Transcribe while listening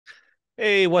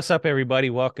Hey, what's up, everybody?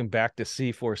 Welcome back to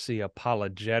C4C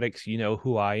Apologetics. You know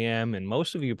who I am, and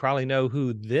most of you probably know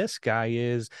who this guy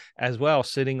is as well,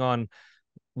 sitting on,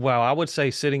 well, I would say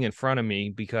sitting in front of me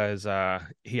because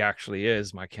he actually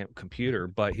is my computer,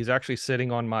 but he's actually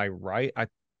sitting on my right.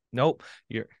 Nope,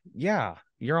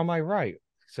 you're on my right.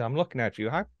 So I'm looking at you.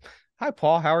 Hi,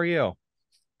 Paul. How are you?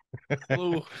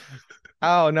 Hello.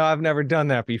 Oh, no, I've never done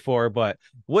that before. But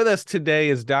with us today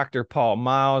is Dr. Paul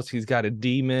Miles. He's got a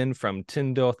demon from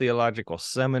Tyndale Theological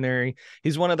Seminary.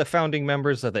 He's one of the founding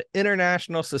members of the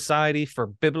International Society for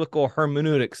Biblical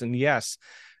Hermeneutics. And yes,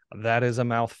 that is a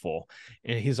mouthful.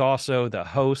 And he's also the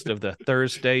host of the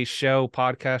Thursday Show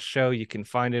podcast show. You can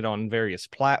find it on various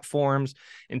platforms.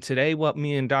 And today, what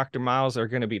me and Dr. Miles are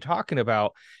going to be talking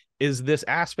about is this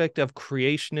aspect of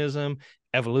creationism,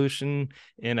 evolution,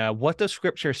 and what does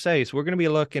scripture say. So we're going to be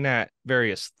looking at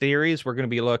various theories. We're going to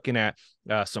be looking at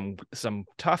some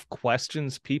tough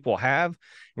questions people have,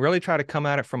 really try to come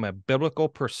at it from a biblical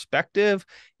perspective,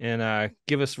 and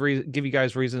give you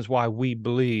guys reasons why we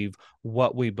believe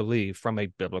what we believe from a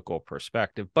biblical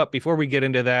perspective. But before we get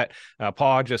into that,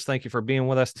 Paul, just thank you for being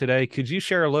with us today. Could you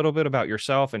share a little bit about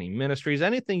yourself, any ministries,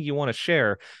 anything you want to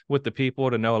share with the people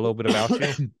to know a little bit about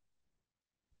you?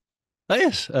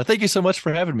 Yes. Thank you so much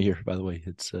for having me here, by the way.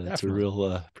 It's a Definitely.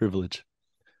 real privilege.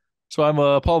 So I'm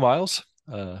Paul Miles.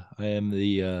 I am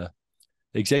the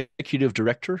executive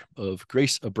director of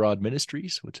Grace Abroad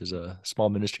Ministries, which is a small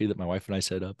ministry that my wife and I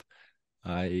set up.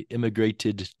 I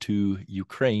immigrated to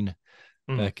Ukraine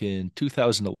Mm. back in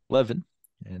 2011,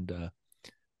 and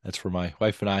that's where my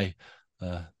wife and I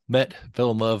met,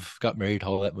 fell in love, got married,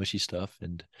 all that mushy stuff.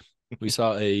 And we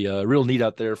saw a real need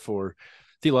out there for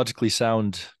theologically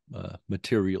sound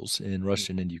materials in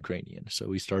Russian and Ukrainian. So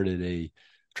we started a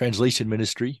translation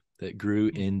ministry that grew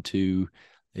into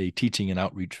a teaching and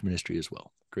outreach ministry as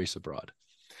well, Grace Abroad.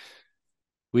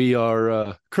 We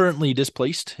are currently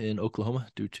displaced in Oklahoma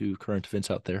due to current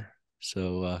events out there.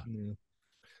 So Yeah.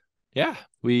 yeah,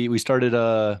 we started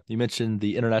you mentioned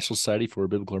the International Society for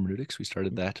Biblical Hermeneutics. We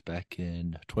started that back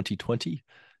in 2020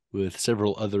 with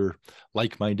several other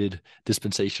like-minded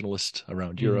dispensationalists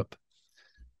around Mm. Europe.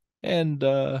 And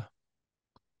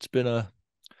it's been a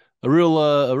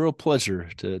real pleasure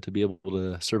to be able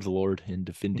to serve the Lord in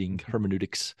defending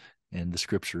hermeneutics and the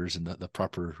scriptures and the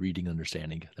proper reading and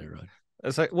understanding thereof.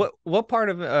 It's like what part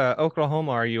of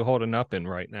Oklahoma are you holding up in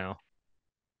right now?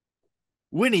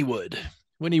 Wynnewood.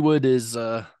 Wynnewood is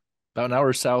about an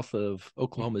hour south of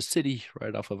Oklahoma City,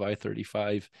 right off of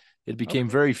I-35. It became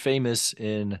Okay. very famous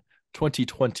in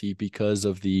 2020 because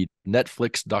of the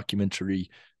Netflix documentary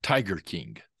Tiger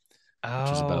King,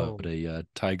 which is Oh. about a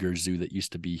tiger zoo that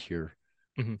used to be here,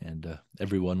 Hmm. and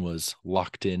everyone was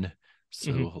locked in, Hmm.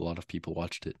 so a lot of people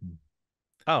watched it. And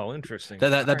Oh, interesting.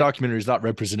 that All documentary is not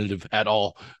representative at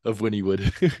all of Wynnewood.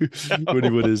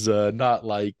 Wynnewood right. is not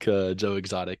like Joe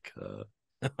Exotic.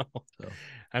 So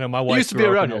I know my he wife used to be grew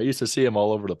up around in here. I used to see him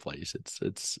all over the place.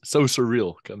 It's so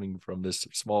surreal coming from this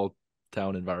small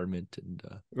town environment. And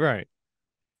right.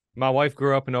 My wife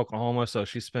grew up in Oklahoma, so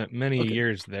she spent many okay,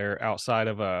 years there outside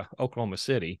of Oklahoma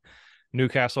City,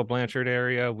 Newcastle Blanchard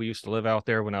area. We used to live out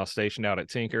there when I was stationed out at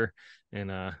Tinker, and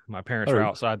my parents all were right.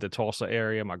 outside the Tulsa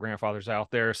area. My grandfather's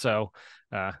out there, so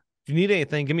if you need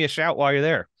anything, give me a shout while you're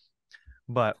there.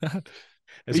 But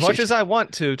as much Appreciate as you. I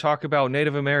want to talk about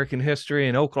Native American history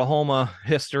and Oklahoma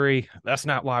history, that's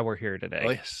not why we're here Oh today.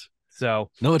 yes, So,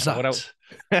 no, it's what not.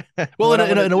 I Well, what I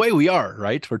want to in a do, way, we are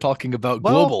right. We're talking about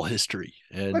well, global history,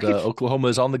 and look at Oklahoma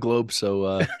is on the globe,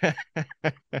 so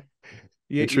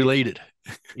you, it's you. related.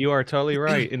 You are totally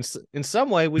right. In some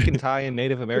way, we can tie in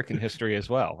Native American history as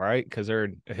well, right? Because they're a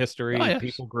Oh history yes,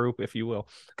 people group, if you will.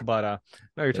 But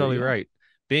no, you're there totally you go. right.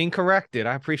 Being corrected,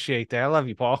 I appreciate that. I love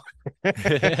you, Paul.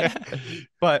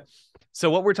 But so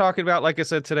what we're talking about, like I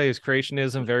said today, is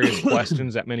creationism, various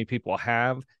questions that many people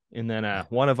have. And then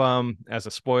one of them, as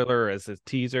a spoiler, as a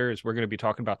teaser, is we're going to be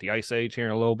talking about the Ice Age here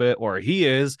in a little bit, or he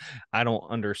is. I don't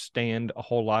understand a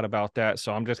whole lot about that,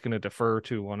 so I'm just going to defer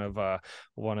to one of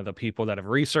the people that have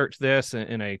researched this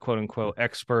in a quote unquote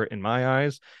expert in my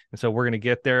eyes. And so we're going to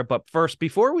get there. But first,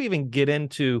 before we even get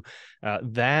into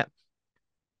that,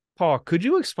 Paul, could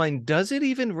you explain, does it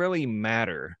even really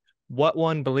matter what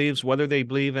one believes, whether they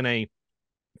believe in a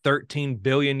 13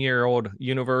 billion year old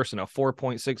universe and a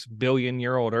 4.6 billion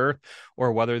year old earth,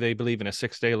 or whether they believe in a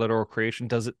 6 day literal creation?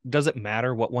 Does it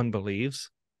matter what one believes?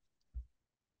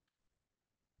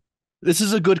 This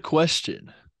is a good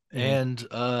question, Mm. and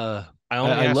I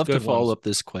only I ask love to good follow ones. up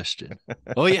this question.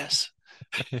 Oh yes.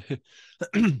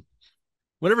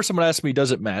 Whenever someone asks me,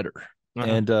 does it matter? Uh-huh.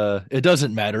 And it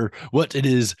doesn't matter what it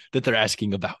is that they're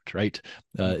asking about, right?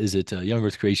 Is it young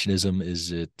earth creationism?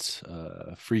 Is it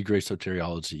free grace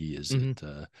soteriology? Is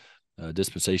Mm-hmm. it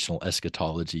dispensational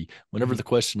eschatology? Whenever Mm-hmm. the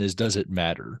question is, does it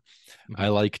matter? I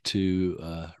Mm-hmm. like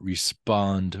to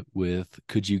respond with,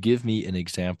 could you give me an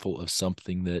example of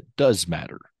something that does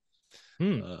matter?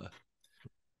 Mm. Uh,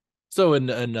 so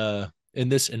in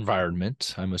this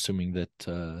environment, I'm assuming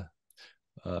that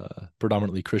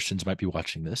predominantly Christians might be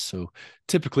watching this. So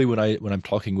typically, when I'm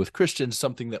talking with Christians,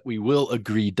 something that we will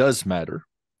agree does matter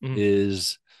Mm-hmm.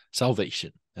 is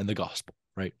salvation and the gospel.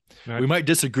 Right? Right. We might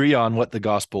disagree on what the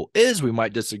gospel is. We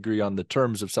might disagree on the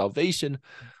terms of salvation.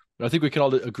 But I think we can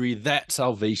all agree that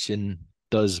salvation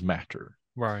does matter.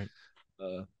 Right.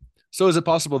 Uh, so is it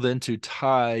possible then to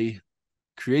tie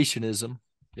creationism,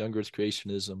 young earth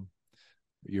creationism,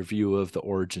 your view of the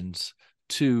origins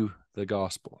to the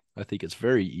gospel? I think it's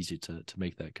very easy to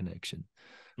make that connection.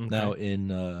 Now, Okay.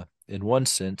 in one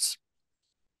sense,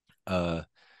 uh,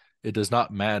 it does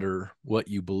not matter what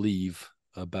you believe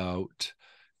about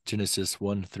Genesis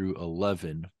 1 through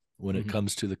 11 when it Mm-hmm.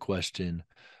 comes to the question,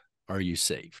 are you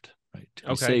saved? Right. To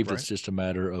be Okay. saved, it's Right. just a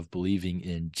matter of believing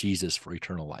in Jesus for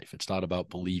eternal life. It's not about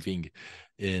believing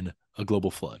in a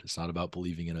global flood. It's not about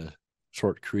believing in a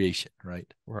short creation,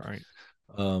 right? Right.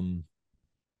 Um,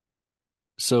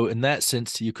 so in that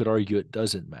sense, you could argue it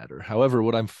doesn't matter. However,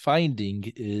 what I'm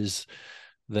finding is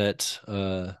that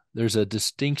there's a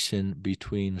distinction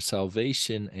between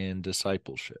salvation and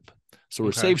discipleship. So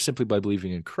we're Okay. saved simply by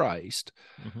believing in Christ,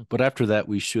 Mm-hmm. but after that,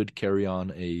 we should carry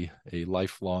on a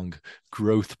lifelong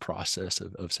growth process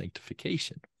of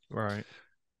sanctification. Right.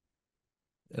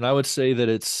 And I would say that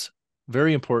it's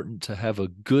very important to have a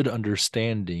good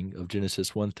understanding of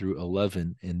Genesis 1 through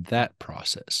 11 in that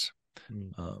process.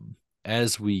 Mm-hmm. Um,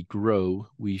 as we grow,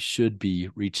 we should be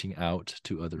reaching out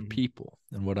to other Mm-hmm. people.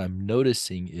 And what I'm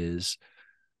noticing is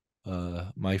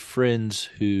my friends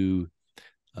who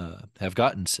have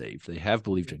gotten saved, they have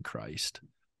believed in Christ.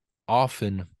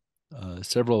 Often,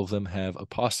 several of them have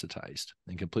apostatized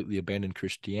and completely abandoned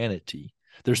Christianity.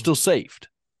 They're Mm-hmm. still saved,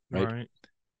 right? Right.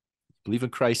 Believe in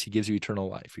Christ, he gives you eternal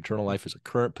life. Eternal life is a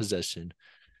current possession.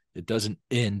 It doesn't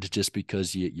end just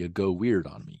because you go weird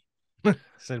on me.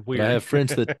 Said But I weird. have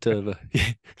friends that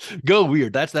go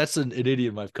weird. That's an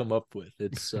idiom I've come up with.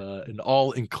 It's an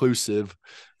all inclusive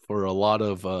for a lot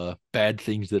of bad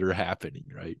things that are happening,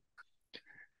 right?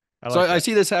 I So like I that.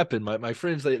 see this happen. My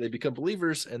friends, they become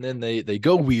believers and then they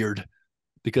go weird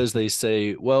because they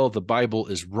say, well, the Bible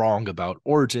is wrong about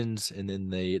origins, and then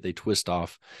they twist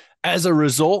off. As a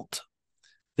result,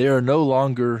 they are no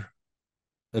longer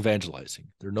evangelizing.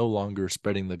 They're no longer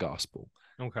spreading the gospel.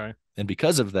 Okay. And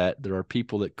because of that, there are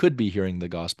people that could be hearing the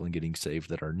gospel and getting saved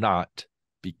that are not,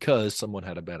 because someone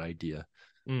had a bad idea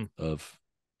Mm. of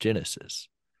Genesis.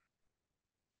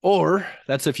 Or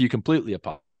that's if you completely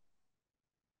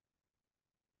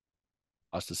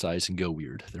apostatize and go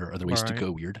weird. There are other ways to Right.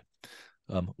 go weird.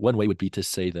 One way would be to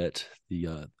say that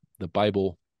the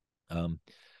Bible um,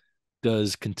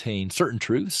 does contain certain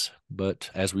truths, but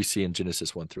as we see in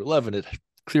Genesis 1 through 11, it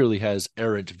clearly has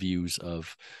errant views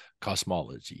of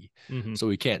cosmology. Mm-hmm. So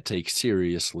we can't take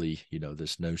seriously,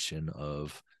 this notion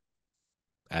of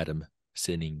Adam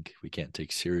sinning. We can't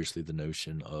take seriously the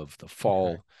notion of the Okay.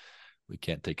 fall. We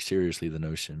can't take seriously the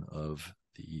notion of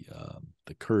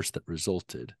the curse that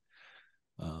resulted.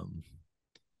 Um,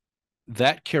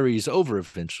 that carries over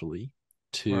eventually Right.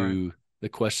 to the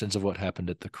questions of what happened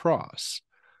at the cross.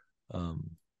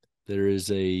 Um, there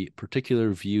is a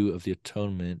particular view of the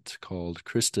atonement called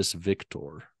Christus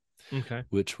Victor, Okay.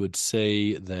 which would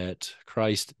say that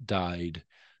Christ died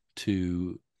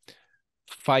to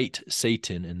fight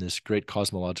Satan in this great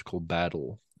cosmological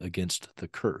battle against the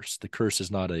curse. The curse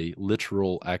is not a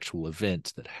literal, actual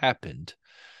event that happened.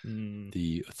 Mm.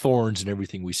 The thorns and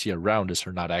everything we see around us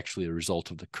are not actually a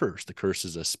result of the curse. The curse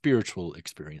is a spiritual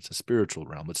experience, a spiritual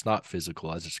realm. It's not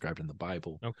physical as described in the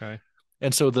Bible. Okay.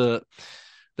 And so the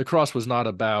cross was not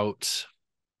about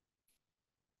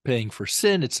paying for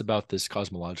sin. It's about this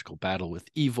cosmological battle with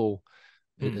evil.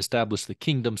 It Mm. established the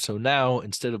kingdom. So now,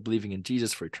 instead of believing in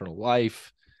Jesus for eternal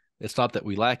life, it's not that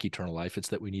we lack eternal life. It's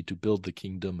that we need to build the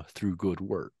kingdom through good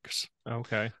works.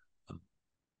 Okay.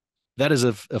 That is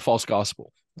a false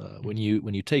gospel. When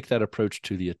Mm-hmm. you take that approach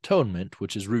to the atonement,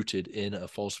 which is rooted in a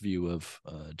false view of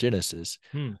Genesis,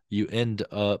 Hmm. you end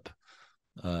up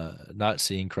not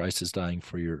seeing Christ as dying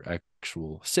for your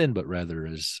actual sin, but rather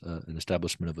as an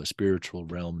establishment of a spiritual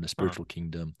realm and a Huh. spiritual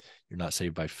kingdom. You're not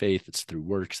saved by faith; it's through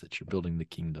works that you're building the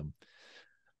kingdom.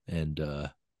 And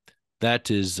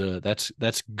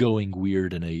that's going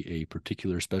weird in a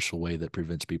particular special way that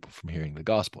prevents people from hearing the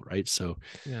gospel, right? So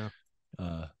Yeah.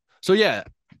 uh so yeah,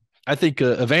 I think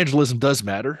evangelism does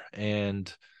matter,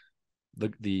 and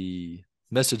the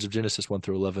message of Genesis 1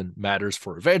 through 11 matters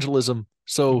for evangelism. Mhm.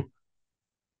 So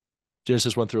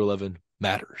Genesis 1 through 11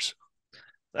 matters.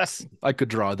 That's I could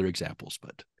draw other examples,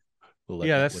 but we'll let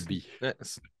yeah, that one be.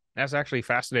 that's that's actually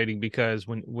fascinating because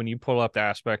when you pull up the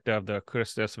aspect of the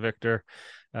Christus Victor,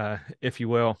 if you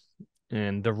will,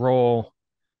 and the role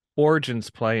origins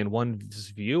play in one's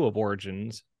view of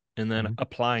origins, and then Mm-hmm.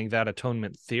 applying that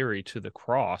atonement theory to the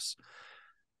cross,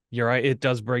 you're right. It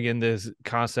does bring in this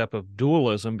concept of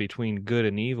dualism between good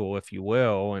and evil, if you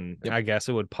will. And Yep. I guess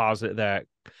it would posit that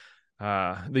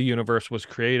the universe was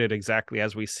created exactly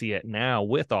as we see it now,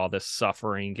 with all this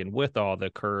suffering and with all the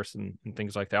curse and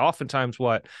things like that. Oftentimes,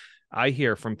 what I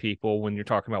hear from people when you're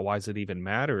talking about why does it even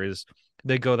matter is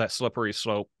they go that slippery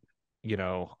slope,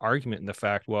 argument in the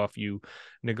fact, well, if you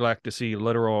neglect to see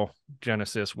literal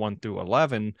Genesis 1 through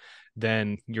 11,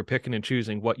 then you're picking and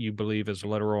choosing what you believe is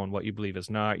literal and what you believe is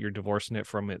not. You're divorcing it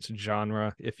from its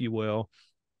genre, if you will.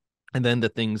 And then the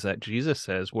things that Jesus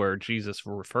says, where Jesus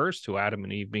refers to Adam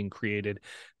and Eve being created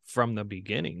from the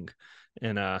beginning.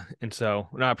 And I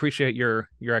appreciate your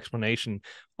explanation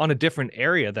on a different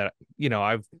area that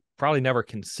I've probably never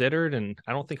considered, and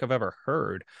I don't think I've ever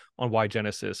heard on why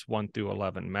Genesis 1 through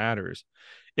 11 matters.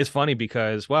 It's funny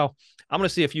because, well, I'm going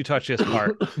to see if you touch this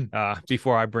part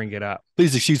before I bring it up.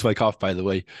 Please excuse my cough, by the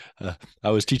way. I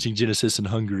was teaching Genesis in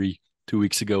Hungary 2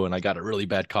 weeks ago, and I got a really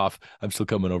bad cough. I'm still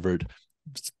coming over it.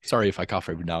 Sorry if I cough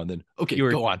every now and then. Okay, You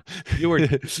were go on. you were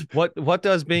what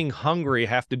does being hungry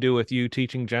have to do with you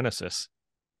teaching Genesis?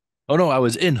 Oh no, I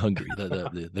was in Hungary,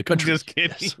 the country. Just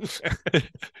kidding. Yes.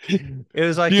 It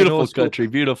was like an Beautiful old school. country,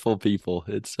 beautiful people.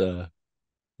 It's a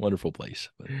wonderful place.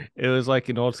 But It was like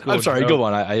an old I'm school sorry, joke. go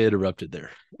on. I interrupted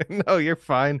there. No, you're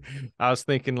fine. I was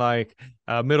thinking like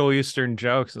Middle Eastern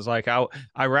jokes. It's like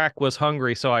Iraq was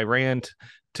hungry, so I ran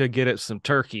to get it some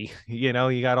turkey. You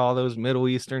got all those Middle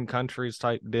Eastern countries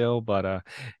type deal. But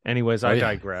anyways, Oh I yeah.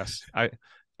 digress.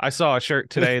 I saw a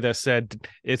shirt today that said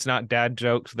it's not dad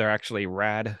jokes; they're actually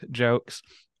rad jokes.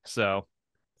 So,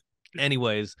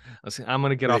 anyways, I'm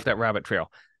gonna get off Great. that rabbit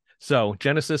trail. So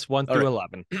Genesis 1 All through right.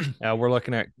 11. We're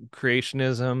looking at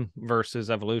creationism versus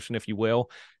evolution, if you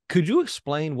will. Could you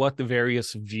explain what the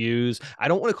various views? I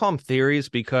don't want to call them theories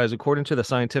because, according to the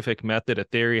scientific method, a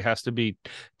theory has to be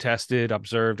tested,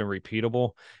 observed, and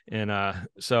repeatable. And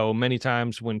so many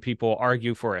times when people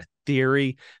argue for a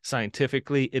theory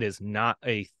scientifically, it is not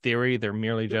a theory, they're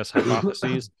merely just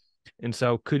hypotheses. And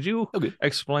so, could you Okay.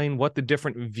 explain what the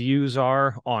different views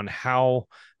are on how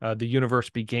the universe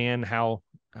began, how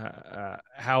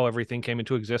everything came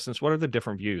into existence? What are the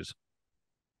different views?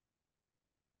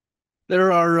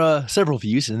 There are several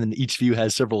views, and then each view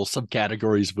has several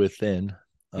subcategories within.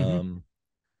 Mm-hmm. Um,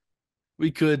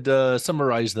 we could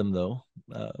summarize them though.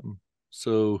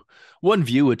 So one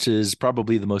view, which is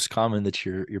probably the most common that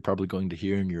you're probably going to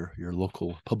hear in your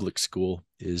local public school,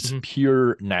 is Mm-hmm.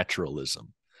 pure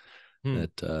naturalism. Hmm.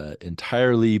 That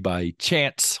entirely by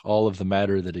chance, all of the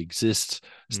matter that exists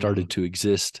Mm. started to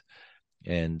exist,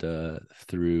 and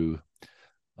through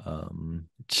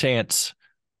chance,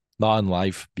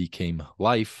 non-life became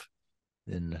life,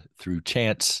 and through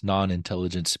chance,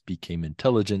 non-intelligence became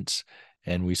intelligence,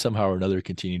 and we somehow or another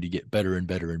continue to get better and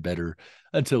better and better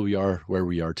until we are where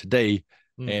we are today,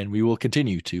 Mm. and we will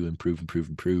continue to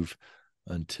improve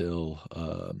until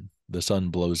the sun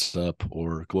blows up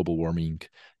or global warming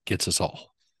gets us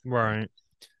all. Right.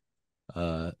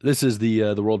 Right. This is the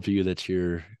worldview that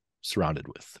you're surrounded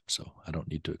with, so I don't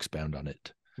need to expound on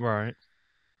it. Right.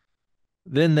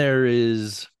 Then there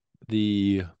is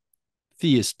the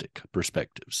theistic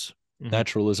perspectives. Mm-hmm.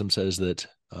 Naturalism says that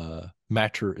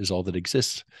matter is all that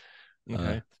exists. Uh,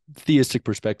 Okay. Theistic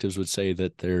perspectives would say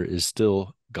that there is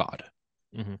still God.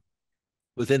 Mm-hmm.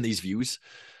 Within these views,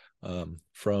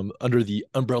 from under the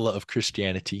umbrella of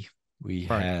Christianity, we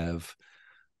Right. have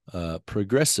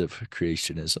progressive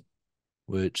creationism,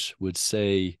 which would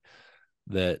say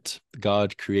that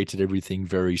God created everything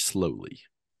very slowly.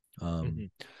 Mm-hmm.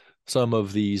 Some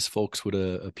of these folks would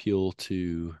appeal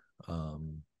to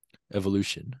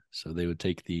evolution. So they would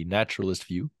take the naturalist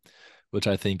view, which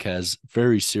I think has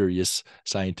very serious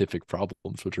scientific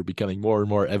problems, which are becoming more and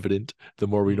more evident the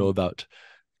more we know Mm. about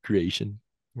creation.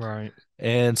 Right.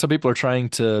 And some people are trying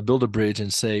to build a bridge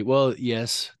and say, well,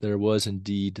 yes, there was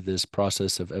indeed this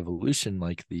process of evolution,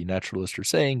 like the naturalists are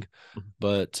saying, Mhm.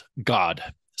 but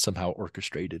God somehow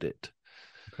orchestrated it.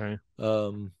 Okay.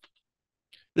 Um,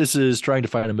 This is trying to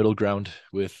find a middle ground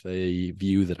with a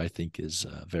view that I think is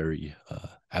very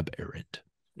aberrant.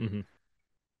 Mm-hmm.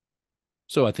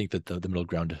 So I think that the middle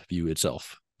ground view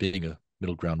itself, being a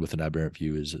middle ground with an aberrant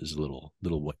view, is a little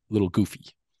goofy.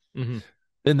 Mm-hmm.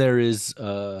 Then there is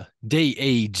day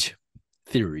age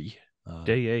theory.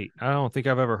 Day 8. I don't think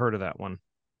I've ever heard of that one.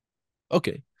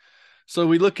 Okay, so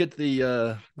we look at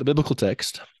the biblical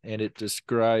text, and it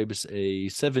describes a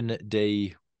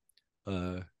 7-day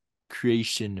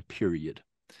creation period.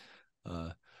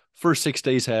 First 6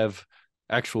 days have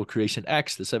actual creation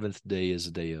acts. The seventh day is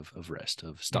a day of rest,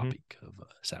 of Mm-hmm. stopping, of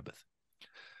Sabbath.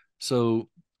 So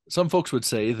some folks would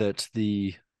say that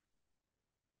the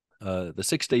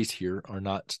 6 days here are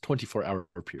not 24-hour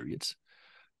periods,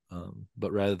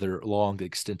 but rather long,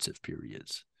 extensive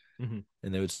periods. Mm-hmm.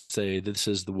 And they would say this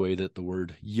is the way that the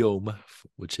word yom,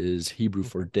 which is Hebrew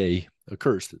for Okay. day,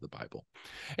 occurs through the Bible.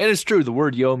 And it's true, the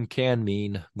word yom can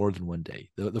mean more than one day.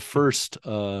 The Mm-hmm. first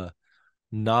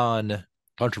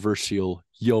non-controversial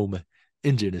yom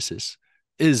in Genesis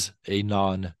is a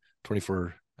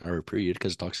non-24-hour period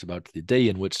because it talks about the day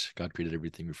in which God created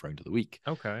everything, referring to the week.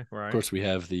 Okay, Of right. course, we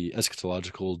have the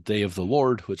eschatological day of the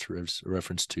Lord, which is a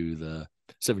reference to the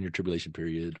 7-year tribulation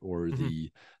period or Mm-hmm.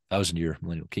 the 1,000-year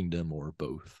millennial kingdom or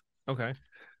both. Okay.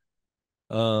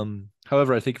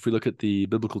 However, I think if we look at the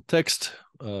biblical text,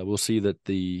 we'll see that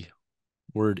the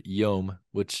word yom,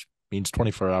 which means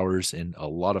 24 hours in a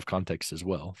lot of contexts as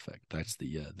well. In fact, that's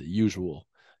the usual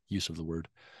use of the word.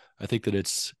 I think that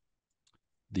it's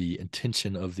the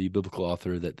intention of the biblical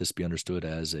author that this be understood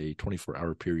as a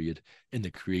 24-hour period in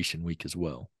the creation week as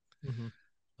well, Mm-hmm.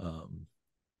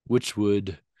 which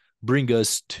would bring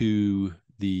us to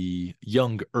the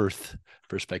young earth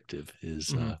perspective, is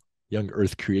Mm-hmm. young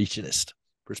earth creationist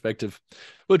perspective,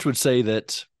 which would say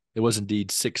that it was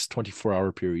indeed 6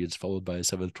 24-hour periods followed by a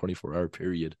 7th 24-hour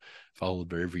period, followed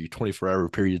by every 24-hour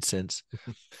period since.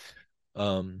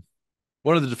 um,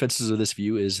 One of the defenses of this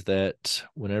view is that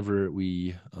whenever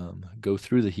we go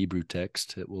through the Hebrew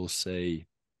text, it will say,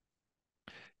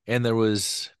 and there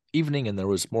was evening and there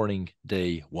was morning,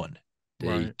 day 1, day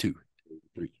Right. 2, day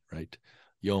 3, right?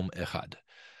 Yom Echad.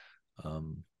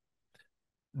 Um,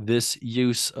 this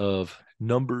use of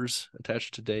numbers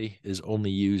attached to day is only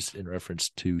used in reference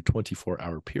to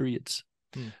 24-hour periods.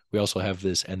 Hmm. We also have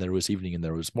this, and there was evening and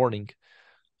there was morning,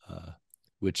 uh,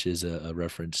 which is a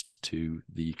reference to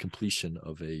the completion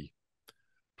of a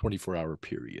 24-hour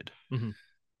period. Mm-hmm.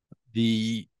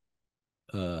 The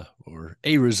or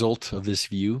a result of this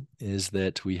view is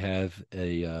that we have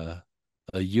a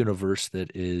universe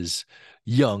that is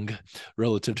young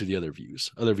relative to the other views.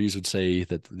 Other views would say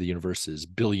that the universe is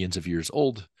billions of years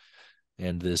old,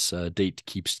 and this date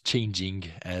keeps changing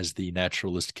as the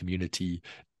naturalist community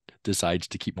decides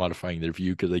to keep modifying their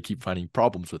view because they keep finding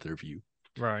problems with their view.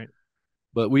 Right.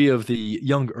 But we of the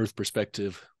young Earth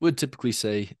perspective would typically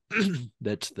say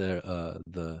that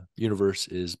the universe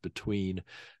is between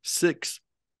 6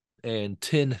 and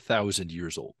 10,000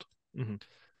 years old, Mm-hmm.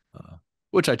 uh,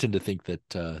 which I tend to think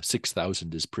that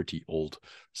 6,000 is pretty old.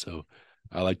 So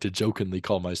I like to jokingly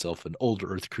call myself an old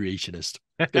Earth creationist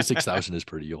because 6,000 is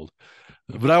pretty old.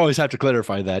 But I always have to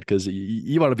clarify that because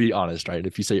you want to be honest, right?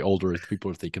 If you say old Earth, people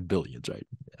are thinking billions, right?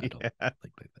 I don't Yeah.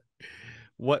 think like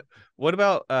that. What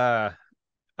about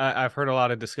I've heard a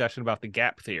lot of discussion about the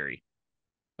gap theory.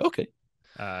 Okay.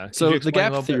 Could you So the explain a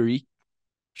gap little bit? theory,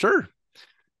 sure.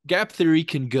 Gap theory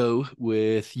can go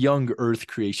with young Earth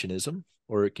creationism,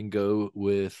 or it can go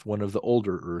with one of the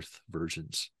older Earth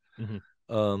versions.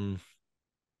 Mm-hmm. Um,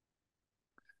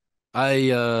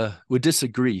 I would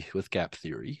disagree with gap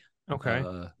theory, Okay.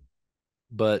 uh,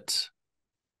 but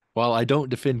while I don't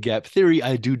defend gap theory,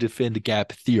 I do defend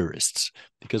gap theorists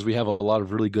because we have a lot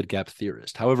of really good gap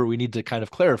theorists. However, we need to kind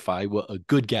of clarify what a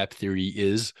good gap theory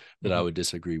is that I Mm-hmm. would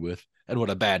disagree with, and what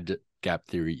a bad gap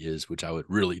theory is, which I would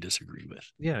really disagree with.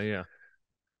 Yeah, yeah.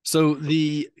 So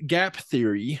the gap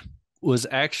theory was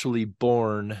actually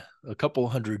born a couple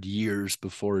hundred years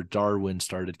before Darwin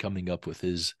started coming up with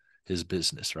his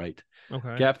business, right?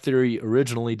 Okay. Gap theory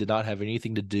originally did not have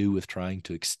anything to do with trying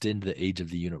to extend the age of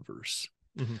the universe.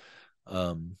 Mm-hmm.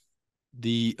 Um,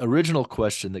 the original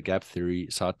question that gap theory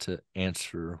sought to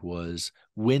answer was,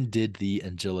 when did the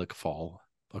angelic fall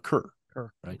occur?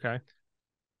 Sure. Right. Okay.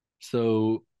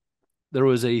 So there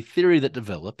was a theory that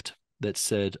developed that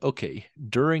said, okay,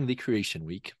 during the creation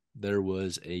week, there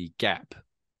was a gap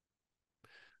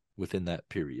within that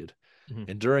period. Mm-hmm.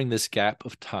 And during this gap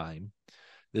of time,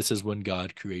 this is when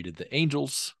God created the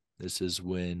angels. This is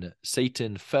when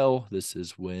Satan fell. This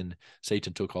is when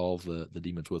Satan took all of the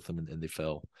demons with him, and they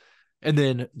fell. And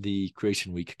then the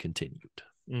creation week continued.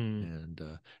 Mm.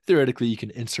 And theoretically, you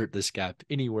can insert this gap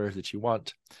anywhere that you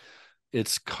want.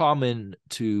 It's common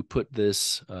to put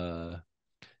this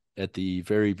at the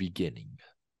very beginning.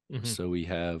 Mm-hmm. So we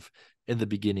have, in the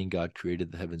beginning, God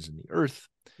created the heavens and the earth,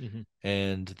 Mm-hmm.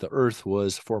 and the earth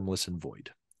was formless and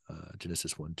void.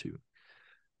 Genesis 1:2.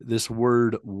 This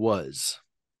word was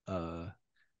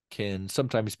can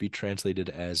sometimes be translated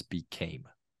as became.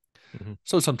 Mm-hmm.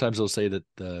 So sometimes they'll say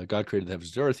that God created the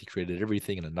heavens and the earth. He created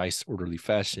everything in a nice, orderly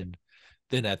fashion.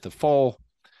 Then at the fall,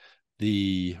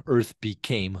 the earth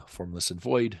became formless and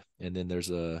void. And then there's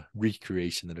a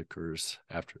recreation that occurs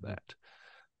after that.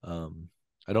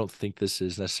 I don't think this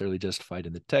is necessarily justified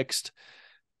in the text.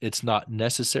 It's not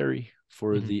necessary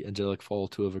for Mm-hmm. the angelic fall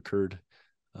to have occurred.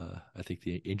 I think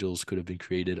the angels could have been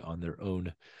created on their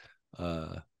own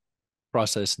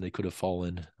process, and they could have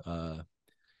fallen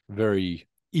very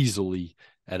easily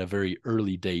at a very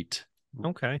early date,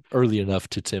 Okay. early enough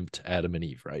to tempt Adam and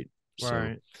Eve, right? So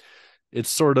Right. it's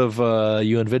sort of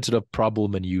you invented a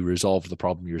problem and you resolved the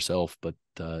problem yourself, but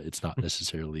it's not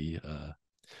necessarily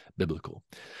biblical.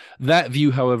 That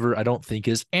view, however, I don't think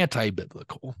is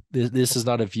anti-biblical. This is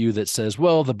not a view that says,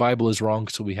 well, the Bible is wrong,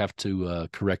 so we have to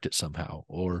correct it somehow,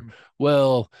 or,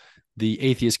 well, the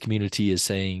atheist community is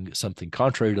saying something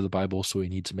contrary to the Bible, so we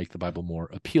need to make the Bible more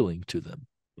appealing to them.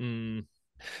 Mm.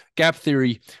 Gap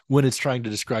theory, when it's trying to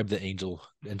describe the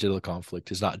angelic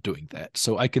conflict, is not doing that.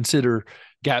 So I consider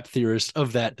gap theorists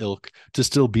of that ilk to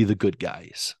still be the good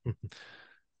guys.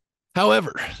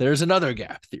 However, there's another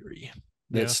gap theory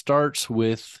that Yeah. starts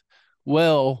with,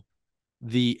 well,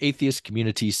 the atheist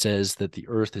community says that the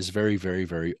earth is very, very,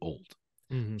 very old.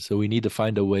 Mm-hmm. So we need to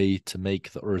find a way to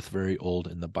make the earth very old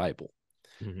in the Bible.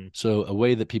 Mm-hmm. So a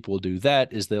way that people will do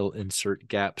that is they'll insert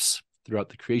gaps throughout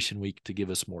the creation week to give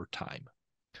us more time.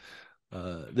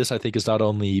 This, I think, is not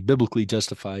only biblically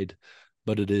justified,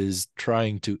 but it is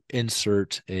trying to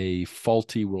insert a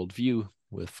faulty worldview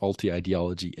with faulty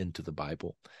ideology into the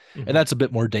Bible. Mm-hmm. And that's a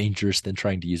bit more dangerous than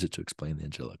trying to use it to explain the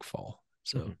angelic fall.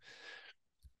 So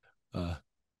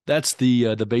that's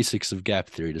the basics of gap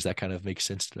theory. Does that kind of make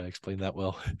sense? Did I explain that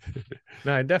well?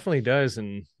 No, it definitely does.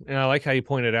 And I like how you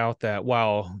pointed out that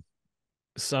while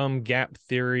some gap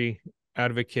theory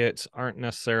advocates aren't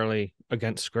necessarily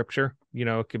against scripture,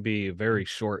 it could be a very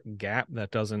short gap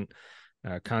that doesn't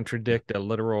contradict a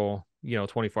literal,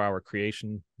 24-hour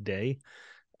creation day.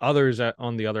 Others,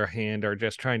 on the other hand, are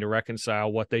just trying to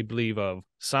reconcile what they believe of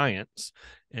science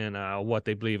and what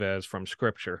they believe as from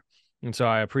scripture. And so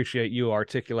I appreciate you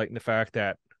articulating the fact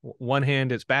that one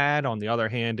hand it's bad, on the other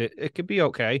hand, it could be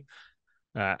okay.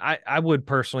 I would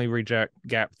personally reject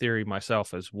gap theory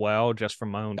myself as well, just from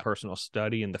my own personal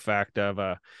study and the fact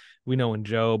of we know in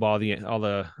Job all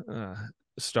the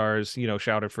stars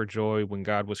shouted for joy when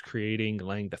God was creating,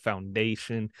 laying the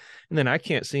foundation, and then I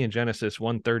can't see in Genesis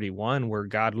 1:31 where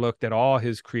God looked at all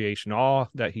His creation, all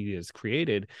that He has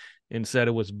created, and said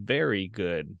it was very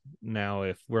good. Now,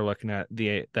 if we're looking at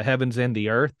the heavens and the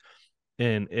earth,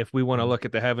 and if we want to look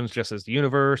at the heavens just as the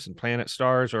universe and planet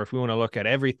stars, or if we want to look at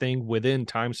everything within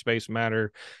time, space,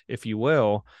 matter, if you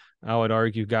will, I would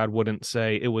argue God wouldn't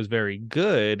say it was very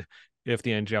good if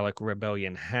the angelic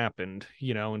rebellion happened,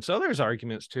 and so there's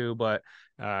arguments too, but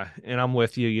and I'm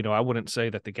with you, I wouldn't say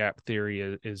that the gap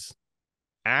theory is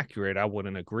accurate. I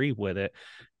wouldn't agree with it.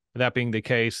 That being the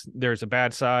case, there's a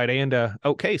bad side and a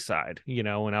okay side, and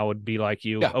I would be like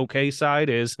you. Yeah, Okay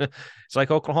side is it's like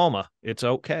Oklahoma. It's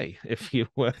okay, if you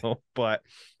will. But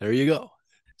there you go.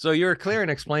 so you're clear in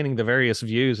explaining the various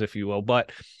views, if you will.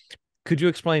 But could you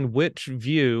explain which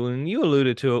view, and you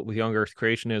alluded to it with young earth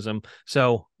creationism.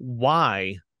 So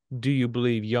why do you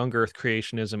believe young earth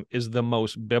creationism is the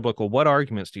most biblical? What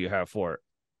arguments do you have for it?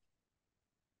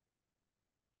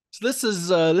 So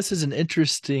this is an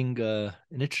interesting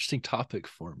topic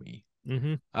for me.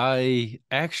 Mm-hmm. I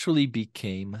actually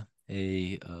became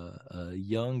a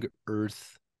young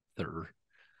earther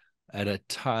at a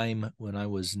time when I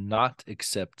was not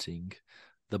accepting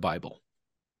the Bible.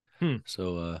 Hmm.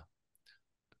 So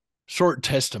short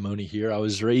testimony here. I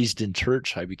was raised in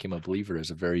church. I became a believer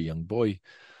as a very young boy,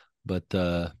 but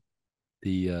the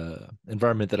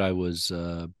environment that I was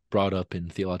brought up in,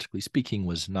 theologically speaking,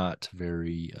 was not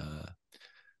very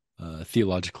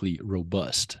theologically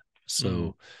robust.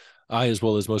 So I, as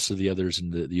well as most of the others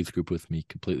in the youth group with me,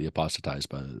 completely apostatized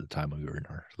by the time we were in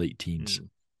our late teens.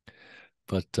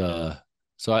 But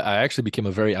so I actually became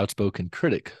a very outspoken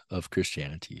critic of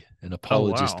Christianity, an Oh,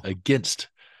 apologist wow. against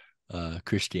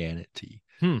Christianity.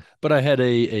 Hmm. But I had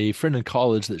a friend in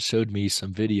college that showed me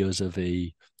some videos of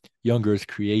a young earth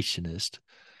creationist,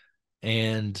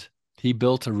 and he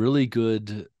built a really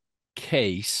good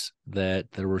case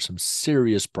that there were some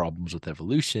serious problems with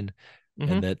evolution,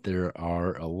 Mm-hmm. and that there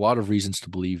are a lot of reasons to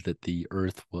believe that the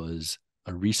Earth was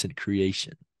a recent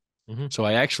creation. Mm-hmm. So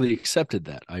I actually accepted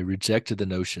that. I rejected the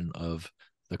notion of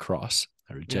the cross.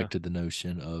 I Yeah. rejected the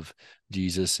notion of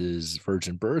Jesus's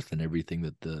virgin birth and everything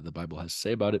that the Bible has to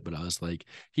say about it. But I was like,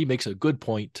 he makes a good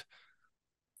point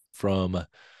from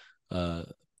uh,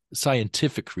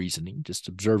 scientific reasoning, just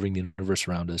observing the universe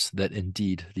around us, that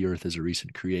indeed the Earth is a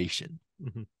recent creation.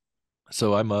 Mm-hmm.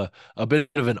 So I'm a bit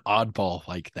of an oddball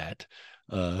like that.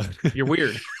 Uh, You're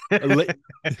weird.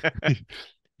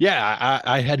 yeah,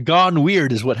 I had gone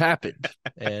weird is what happened.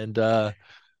 And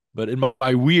but in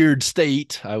my weird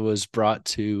state, I was brought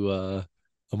to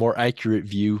a more accurate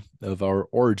view of our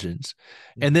origins.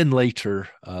 And then later,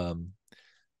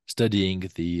 studying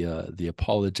the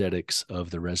apologetics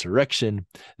of the resurrection,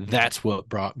 that's what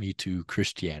brought me to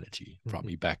Christianity, brought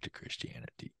me back to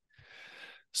Christianity.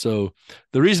 So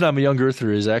the reason I'm a young earther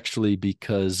is actually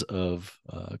because of,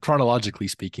 chronologically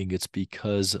speaking, it's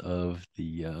because of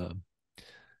the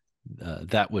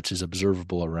that which is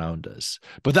observable around us.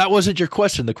 But that wasn't your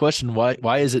question. The question,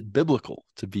 why is it biblical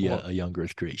to be Well, a young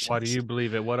earth why do you creationist?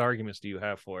 believe it? What arguments do you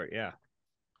have for it? Yeah.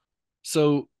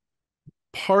 So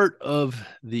part of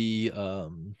the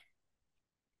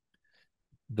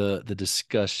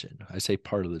discussion, I say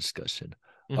part of the discussion,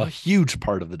 a Mm-hmm. huge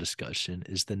part of the discussion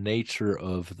is the nature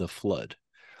of the flood.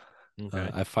 Okay.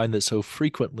 I find that so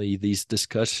frequently these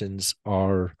discussions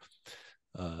are,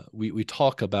 we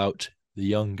talk about the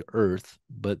young earth,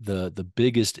 but the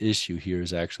biggest issue here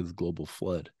is actually the global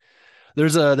flood.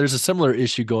 There's a similar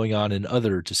issue going on in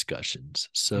other discussions.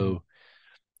 Mm-hmm. So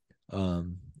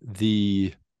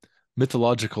the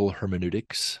mythological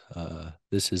hermeneutics,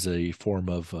 this is a form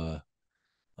of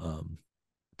um,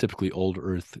 typically old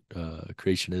earth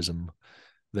creationism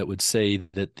that would say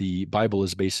that the Bible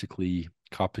is basically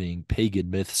copying pagan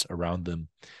myths around them.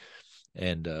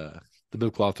 And the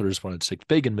biblical authors wanted to take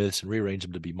pagan myths and rearrange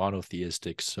them to be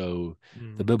monotheistic. So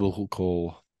the biblical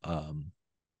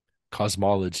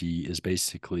cosmology is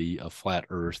basically a flat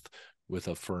earth with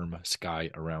a firm sky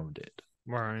around it.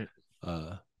 Right.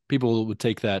 Uh, People would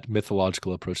take that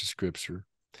mythological approach to scripture.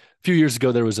 A few years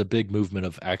ago, there was a big movement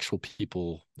of actual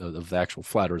people, of the actual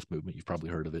flat earth movement. You've probably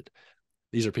heard of it.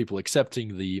 These are people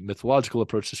accepting the mythological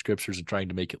approach to scriptures and trying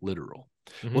to make it literal.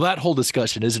 Mm-hmm. Well, that whole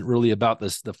discussion isn't really about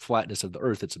the flatness of the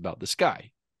earth. It's about the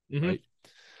sky, Mm-hmm. right?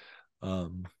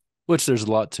 Which there's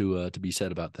a lot to be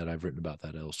said about that. I've written about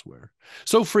that elsewhere.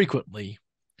 So frequently,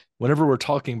 whenever we're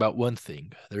talking about one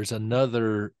thing, there's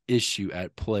another issue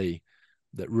at play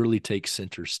that really takes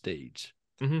center stage.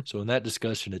 Mm-hmm. So in that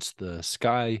discussion, it's the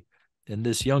sky. In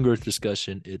this young earth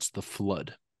discussion, it's the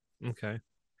flood. Okay.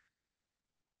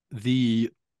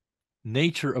 The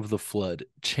nature of the flood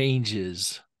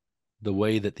changes the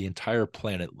way that the entire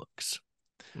planet looks.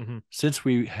 Mm-hmm. Since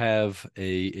we have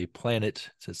a planet,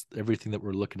 since everything that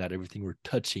we're looking at, everything we're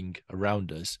touching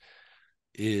around us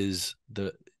is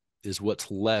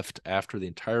what's left after the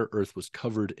entire earth was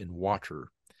covered in water,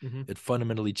 Mm-hmm. it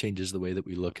fundamentally changes the way that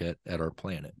we look at our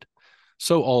planet.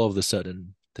 So all of a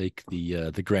sudden, take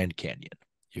the Grand Canyon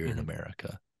here in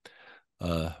America.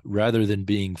 Rather than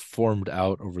being formed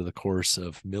out over the course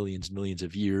of millions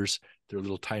of years through a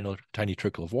little tiny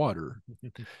trickle of water,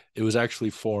 it was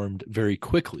actually formed very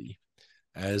quickly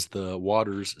as the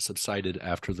waters subsided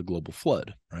after the global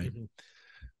flood, right? Mm-hmm.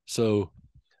 So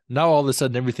now all of a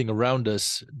sudden, everything around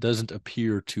us doesn't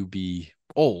appear to be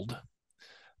old.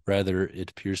 Rather,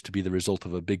 it appears to be the result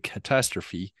of a big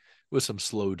catastrophe with some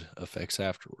slowed effects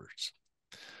afterwards.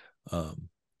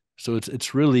 So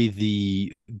it's really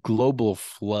the global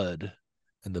flood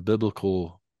and the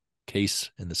biblical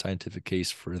case and the scientific case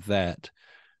for that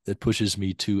pushes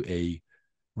me to a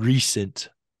recent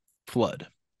flood.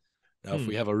 Now, if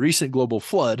we have a recent global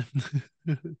flood,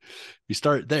 we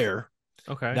start there.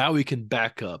 Okay. Now we can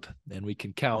back up and we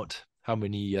can count how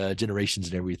many generations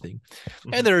and everything.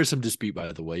 Mm-hmm. And there is some dispute,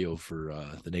 by the way,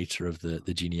 over the nature of the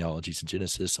genealogies in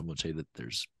Genesis. Some would say that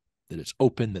it's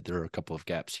open, that there are a couple of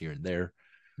gaps here and there.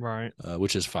 Right.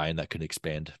 Which is fine. That can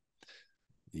expand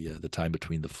the time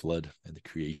between the flood and the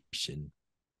creation,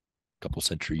 a couple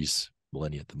centuries,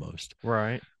 millennia at the most.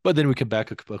 Right. But then we come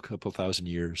back a couple thousand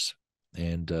years,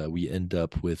 and we end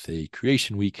up with a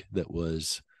creation week that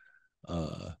was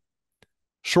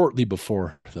shortly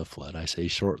before the flood. I say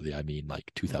shortly, I mean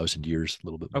like 2,000 years, a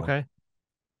little bit more. Okay.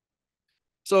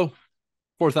 So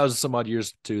 4,000 some odd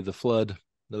years to the flood,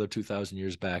 another 2,000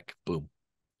 years back, boom.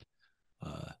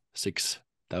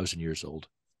 6,000 years old,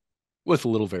 with a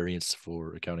little variance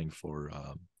for accounting for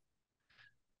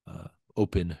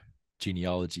open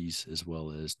genealogies as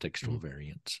well as textual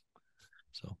variants.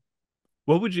 So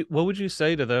what would you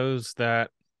say to those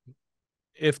that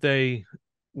if they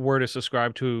were to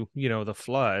subscribe to, the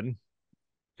flood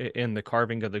in the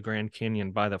carving of the Grand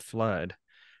Canyon by the flood,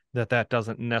 that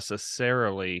doesn't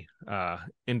necessarily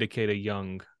indicate a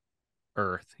young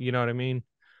Earth. You know what I mean?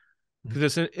 Because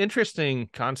it's an interesting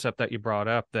concept that you brought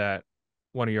up, that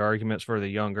one of your arguments for the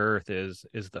young Earth is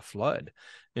the flood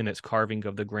in its carving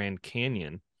of the Grand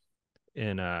Canyon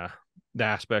in the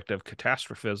aspect of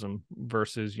catastrophism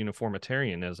versus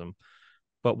uniformitarianism.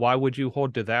 But why would you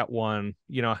hold to that one?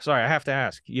 Sorry, I have to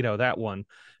ask, that one,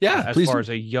 yeah, as please far do. as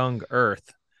a young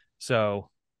Earth. So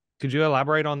could you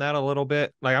elaborate on that a little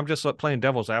bit? Like, I'm just playing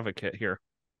devil's advocate here.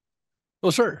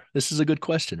 Well, sure. This is a good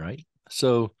question, right?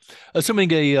 So,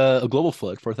 assuming a global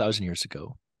flood 4,000 years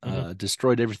ago Hmm.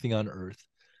 destroyed everything on Earth,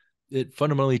 it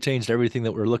fundamentally changed everything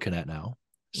that we're looking at now.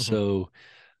 Hmm. So,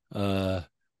 uh,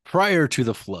 prior to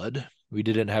the flood, we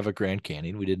didn't have a Grand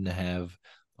Canyon. We didn't have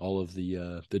all of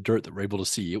the dirt that we're able to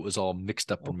see. It was all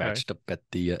mixed up and Okay. matched up at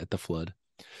the flood.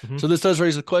 Hmm. So this does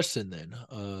raise a question then.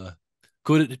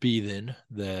 Could it be then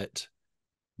that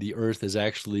the Earth is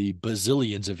actually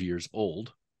bazillions of years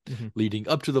old, Hmm. leading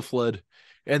up to the flood,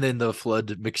 and then the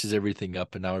flood mixes everything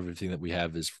up, and now everything that we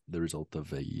have is the result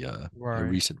of a Right.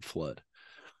 recent flood.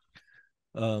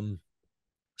 Um,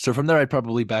 so from there, I'd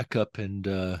probably back up and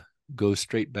go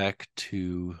straight back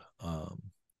to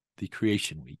the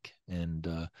creation week, and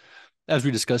as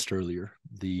we discussed earlier,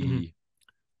 Hmm. the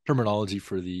terminology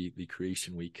for the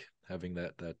creation week having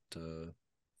that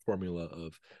formula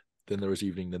of then there was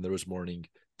evening, then there was morning,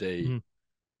 day, Hmm.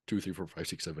 2, 3, 4, 5,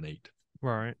 6, 7, 8.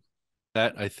 Right.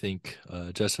 That I think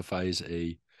justifies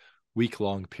a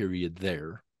week-long period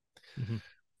there. Hmm.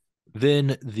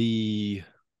 Then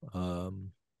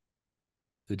um,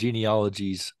 the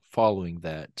genealogies following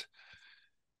that.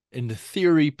 In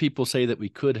theory, people say that we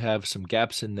could have some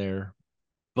gaps in there,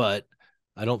 but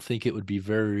I don't think it would be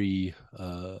very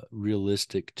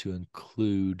realistic to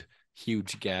include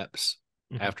huge gaps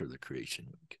Hmm. after the creation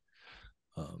week.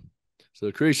 Um, so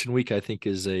the creation week, I think,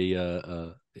 is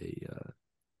a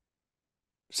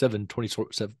 7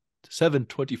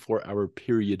 24 hour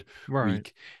period Right.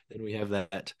 week. Then we have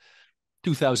that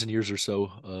 2,000 years or so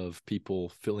of people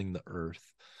filling the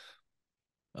earth.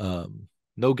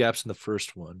 No gaps in the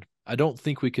first one. I don't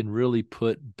think we can really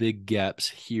put big gaps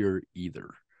here either.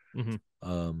 Hmm.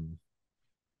 Um,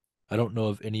 I don't know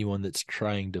of anyone that's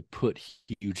trying to put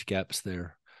huge gaps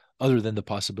there, other than the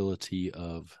possibility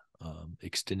of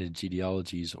extended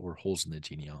genealogies or holes in the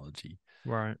genealogy.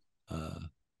 Right. Uh,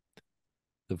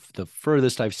 the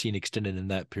furthest I've seen extended in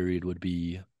that period would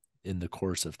be in the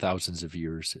course of thousands of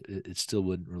years. It still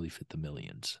wouldn't really fit the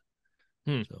millions.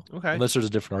 Hmm. So Okay. unless there's a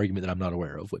different argument that I'm not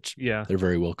aware of, which Yeah. there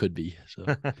very well could be. So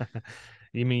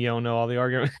You mean you don't know all the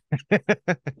arguments?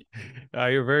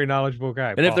 You're a very knowledgeable guy,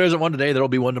 and if Paul. there isn't one today, there'll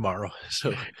be one tomorrow.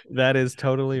 So That is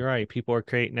totally right. People are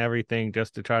creating everything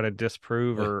just to try to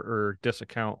disprove or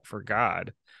disaccount for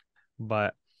God.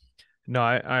 But no,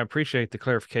 I appreciate the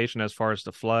clarification as far as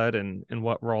the flood and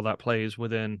what role that plays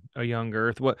within a young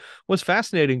earth. What's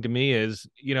fascinating to me is,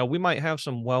 we might have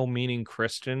some well-meaning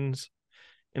Christians.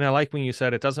 And I like when you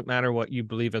said it doesn't matter what you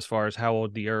believe as far as how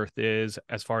old the earth is,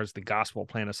 as far as the gospel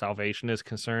plan of salvation is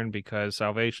concerned, because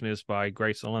salvation is by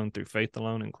grace alone, through faith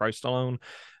alone, in Christ alone,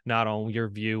 not on your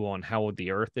view on how old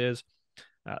the earth is.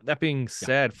 That being yeah,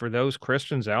 said, for those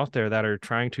Christians out there that are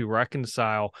trying to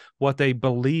reconcile what they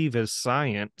believe is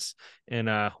science and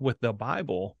with the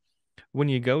Bible, when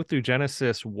you go through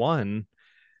Genesis 1,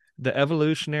 the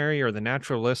evolutionary or the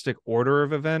naturalistic order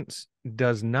of events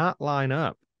does not line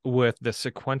up with the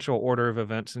sequential order of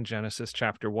events in Genesis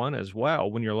chapter 1 as well.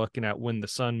 When you're looking at when the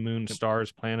sun, moon,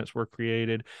 stars, planets were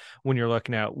created, when you're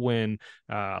looking at when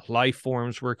life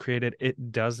forms were created,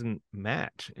 it doesn't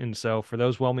match. And so, for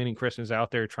those well meaning Christians out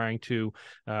there trying to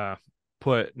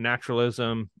put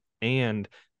naturalism and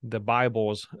the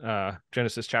Bible's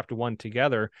Genesis chapter 1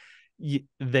 together,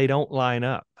 they don't line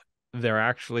up. They're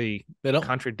actually they don't.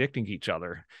 contradicting each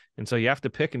other. And so you have to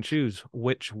pick and choose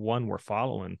which one we're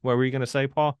following. What were you going to say,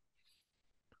 Paul?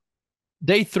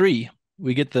 Day 3,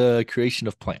 we get the creation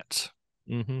of plants.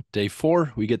 Mm-hmm. Day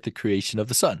 4, we get the creation of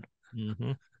the sun.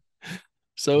 Mm-hmm.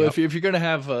 So Yep. if you're going to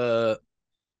have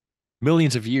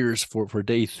millions of years for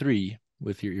day 3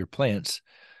 with your plants,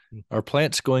 are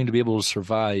plants going to be able to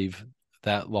survive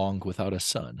that long without a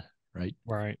sun? Right.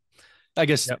 Right. I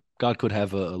guess Yep. God could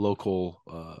have a local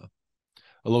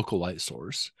light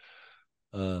source.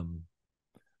 Um,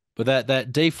 but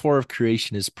that day 4 of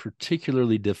creation is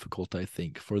particularly difficult, I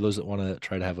think, for those that want to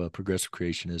try to have a progressive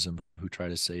creationism, who try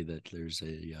to say that there's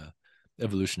a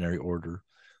evolutionary order.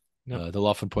 Yep. They'll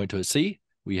often point to it. See,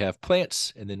 we have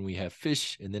plants, and then we have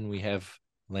fish, and then we have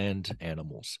land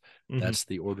animals. Mm-hmm. That's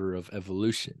the order of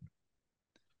evolution.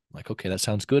 Like, okay, that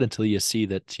sounds good until you see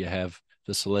that you have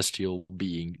the celestial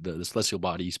being, the celestial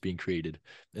bodies being created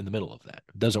in the middle of that.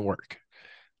 It doesn't work.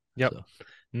 Yep. So,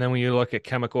 And then when you look at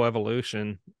chemical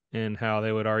evolution and how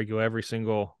they would argue every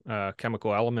single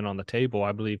chemical element on the table,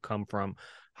 I believe, come from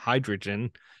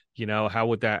hydrogen. You know, how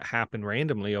would that happen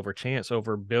randomly over chance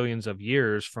over billions of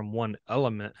years from one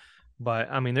element? But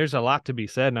I mean, there's a lot to be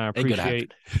said, and I ain't gonna happen.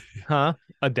 appreciate,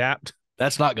 adapt.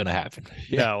 That's not gonna happen.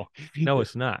 Yeah. No,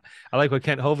 it's not. I like what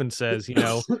Kent Hovind says,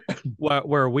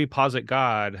 where we posit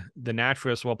God, the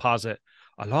naturalists will posit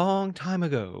a long time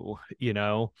ago,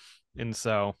 and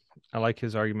so I like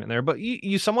his argument there. But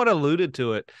you somewhat alluded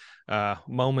to it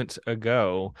moments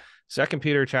ago. 2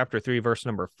 Peter chapter 3, verse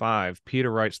number 5,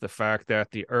 Peter writes the fact that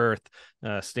the earth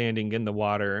standing in the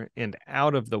water and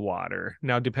out of the water.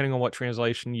 Now, depending on what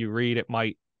translation you read, it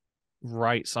might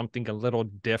write something a little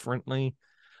differently.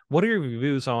 What are your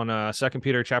views on 2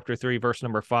 Peter chapter 3, verse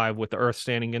number 5, with the earth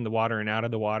standing in the water and out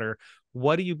of the water?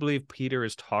 What do you believe Peter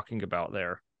is talking about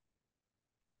there?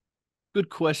 Good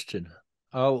question.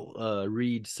 I'll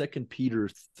read 2 Peter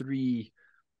 3.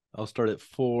 I'll start at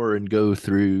 4 and go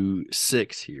through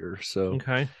 6 here. So,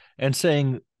 Okay. And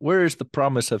saying, where is the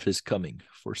promise of his coming?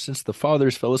 For since the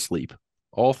fathers fell asleep,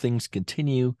 all things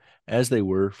continue as they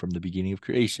were from the beginning of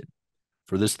creation.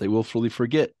 For this they willfully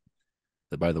forget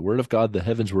that by the word of God the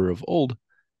heavens were of old,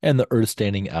 and the earth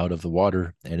standing out of the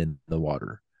water and in the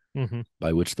water,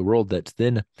 by which the world that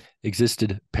then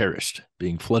existed perished,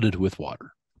 being flooded with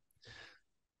water.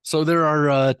 So there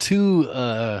are two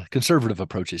conservative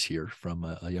approaches here from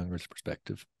a young earth's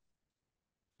perspective.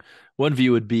 One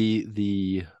view would be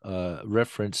the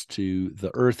reference to the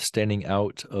earth standing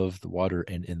out of the water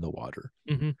and in the water.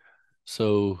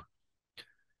 So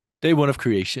day one of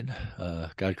creation,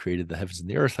 God created the heavens and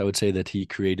the earth. I would say that he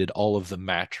created all of the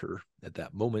matter at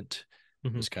that moment.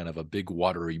 It was kind of a big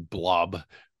watery blob.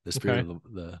 The spirit of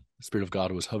the Spirit of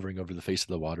God was hovering over the face of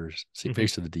the waters,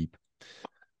 face of the deep.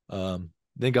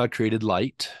 Then God created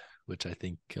light, which I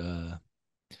think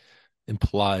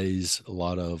implies a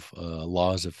lot of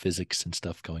laws of physics and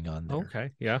stuff going on there.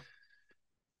 Okay, yeah.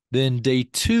 Then day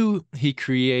 2, he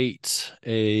creates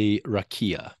a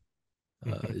rakia,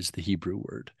 is the Hebrew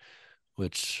word,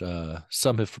 which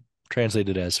some have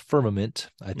translated as firmament.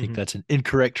 I think that's an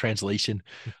incorrect translation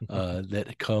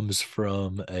that comes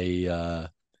from an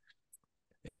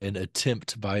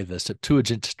attempt by the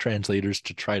Septuagint translators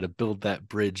to try to build that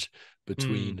bridge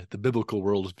between the biblical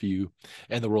worldview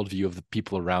and the worldview of the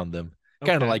people around them,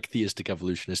 kind of like theistic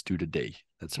evolutionists do today.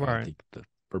 That's where I think the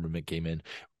firmament came in.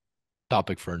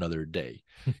 Topic for another day.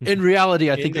 In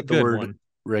reality, I think that the word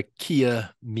rakia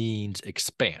means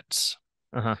expanse.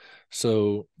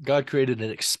 So God created an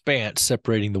expanse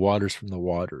separating the waters from the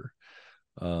water.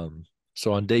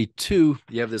 So on day 2,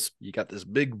 you got this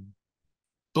big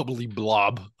bubbly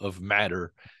blob of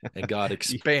matter, and God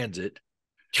expands it,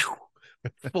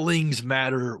 flings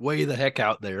matter way the heck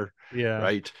out there,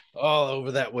 right? All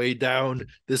over that way, down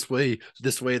this way,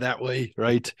 that way,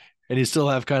 right? And you still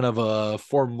have kind of a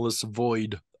formless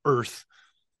void earth,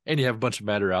 and you have a bunch of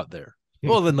matter out there.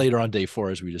 Well, then later on day 4,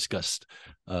 as we discussed,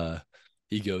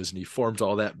 he goes and he forms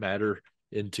all that matter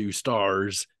into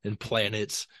stars and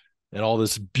planets and all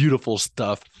this beautiful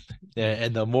stuff.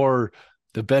 And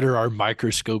the better our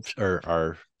microscopes or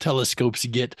our telescopes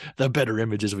get, the better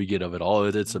images we get of it all.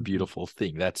 It's a beautiful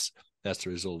thing. That's the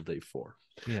result of day 4.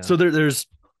 Yeah.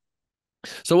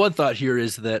 So one thought here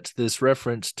is that this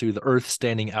reference to the earth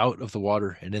standing out of the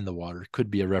water and in the water could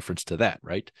be a reference to that,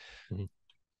 right?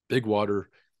 Big water,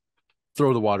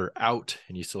 throw the water out,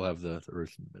 and you still have the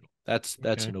earth in the middle.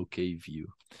 That's an okay view.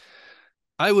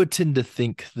 I would tend to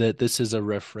think that this is a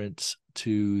reference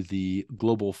to the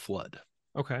global flood.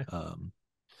 Okay.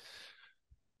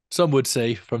 Some would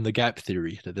say from the gap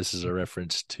theory that this is a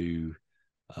reference to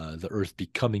the earth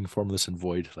becoming formless and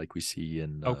void, like we see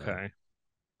in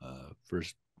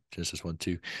First Genesis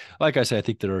 1-2. Like I say, I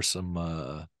think there are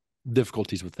some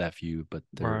difficulties with that view, but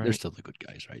they're still the good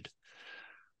guys, right?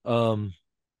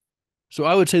 So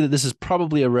I would say that this is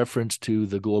probably a reference to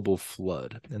the global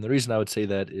flood. And the reason I would say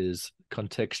that is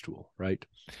contextual, right?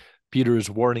 Peter is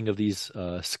warning of these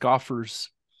scoffers,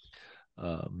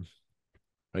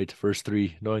 right? Verse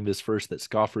 3, knowing this first, that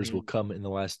scoffers will come in the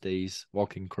last days,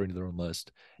 walking according to their own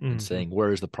lust, and saying,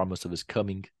 where is the promise of his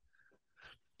coming?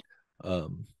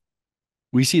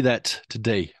 We see that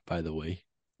today, by the way.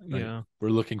 Right? Yeah. We're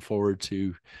looking forward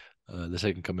to the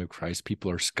second coming of Christ.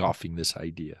 People are scoffing this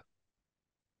idea.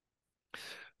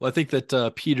 Well, I think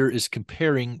that Peter is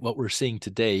comparing what we're seeing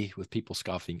today with people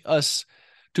scoffing us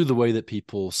to the way that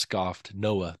people scoffed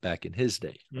Noah back in his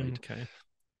day, right? Okay.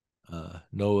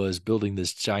 Noah is building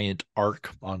this giant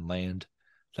ark on land.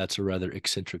 That's a rather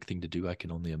eccentric thing to do. I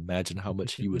can only imagine how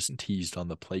much he was teased on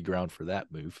the playground for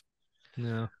that move.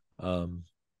 Yeah.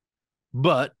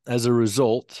 But as a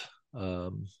result,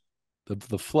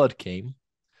 the flood came,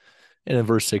 and in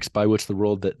verse 6, by which the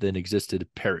world that then existed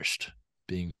perished,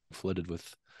 being flooded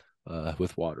with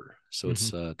water. So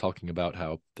it's talking about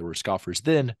how there were scoffers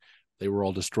then; they were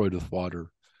all destroyed with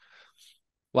water.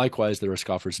 Likewise, there are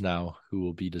scoffers now who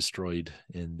will be destroyed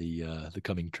in the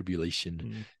coming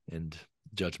tribulation and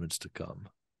judgments to come.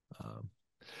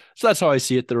 So that's how I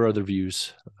see it. There are other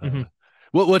views.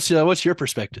 What's your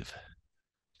perspective?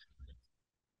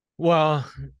 Well,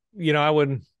 I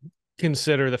would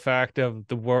consider the fact of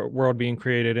the world being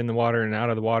created in the water and out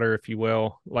of the water, if you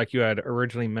will, like you had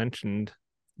originally mentioned,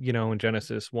 in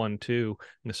Genesis 1-2,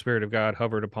 and the Spirit of God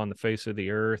hovered upon the face of the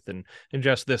earth, and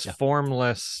just this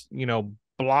formless,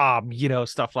 blob,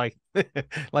 stuff like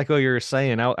like what you were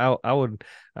saying. I would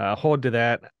hold to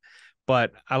that,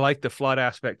 but I like the flood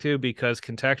aspect too, because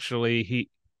contextually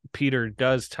Peter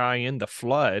does tie in the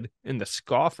flood and the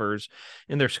scoffers,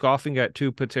 and they're scoffing at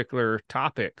two particular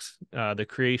topics, the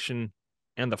creation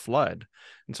and the flood.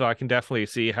 And so I can definitely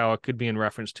see how it could be in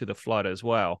reference to the flood as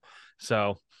well.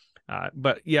 So,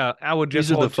 but yeah, I would just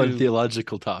These are the fun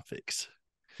theological topics.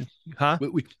 Huh?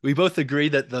 We both agree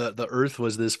that the earth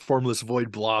was this formless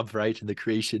void blob, right, in the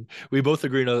creation. We both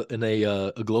agree in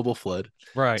a global flood.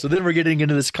 Right. So then we're getting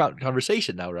into this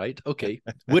conversation now, right? Okay,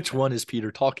 which one is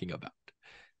Peter talking about?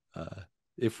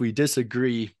 If we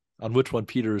disagree on which one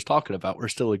Peter is talking about, we're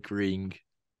still agreeing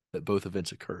that both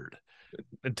events occurred.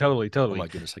 Totally. Oh my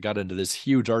goodness. I got into this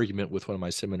huge argument with one of my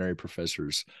seminary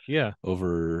professors. Yeah.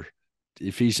 Over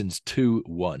Ephesians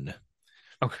 2:1.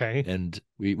 Okay. And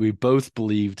we both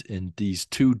believed in these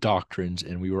two doctrines,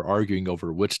 and we were arguing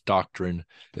over which doctrine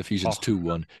Ephesians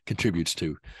 2:1 contributes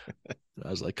to. I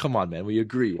was like, come on, man, we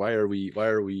agree. Why are we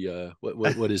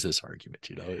what is this argument?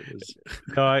 It was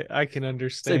no, I can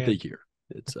understand. Same thing here.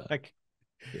 It's yeah.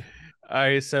 All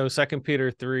right, so 2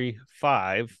 Peter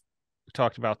 3:5, we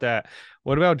talked about that.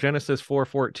 What about Genesis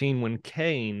 4:14 when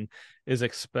Cain is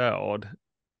expelled,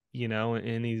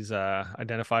 and he's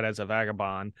identified as a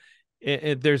vagabond?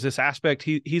 There's this aspect,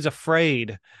 he's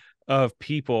afraid of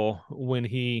people when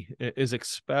he is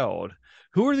expelled.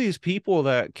 Who are these people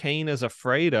that Cain is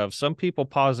afraid of? Some people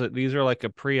posit these are like a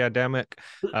pre-Adamic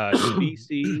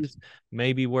species,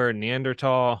 maybe where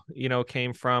Neanderthal,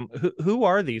 came from. Who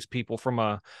are these people from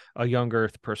a young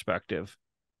Earth perspective?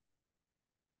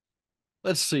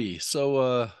 Let's see.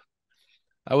 So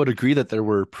I would agree that there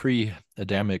were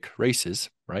pre-Adamic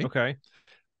races, right? Okay.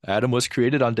 Adam was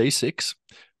created on day 6.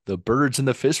 The birds and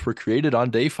the fish were created on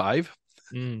day 5.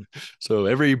 So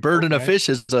every bird and a fish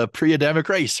is a pre-Adamic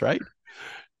race, right?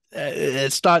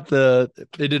 It's not they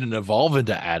didn't evolve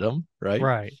into Adam, right?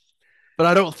 Right. But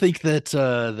I don't think that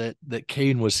that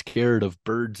Cain was scared of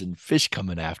birds and fish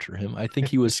coming after him. I think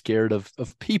he was scared of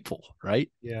people,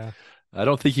 right? Yeah. I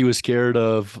don't think he was scared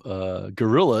of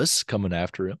gorillas coming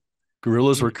after him.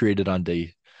 Gorillas were created on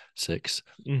day 6.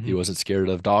 He wasn't scared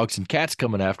of dogs and cats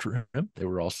coming after him. They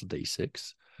were also day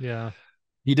 6. Yeah.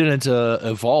 He didn't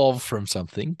evolve from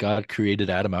something. God created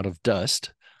Adam out of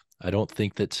dust. I don't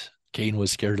think that Cain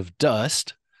was scared of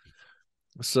dust.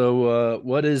 So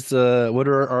what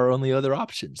are our only other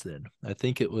options then? I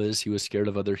think he was scared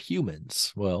of other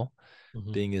humans. Well,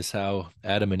 being as how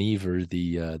Adam and Eve are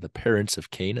the parents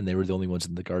of Cain, and they were the only ones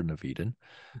in the Garden of Eden,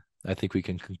 I think we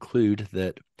can conclude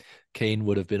that Cain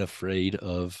would have been afraid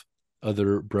of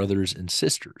other brothers and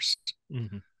sisters,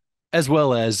 as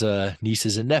well as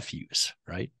nieces and nephews,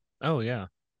 right? Oh, yeah.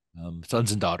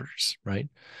 Sons and daughters, right?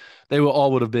 They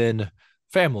all would have been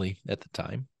family at the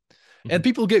time. And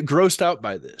people get grossed out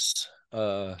by this.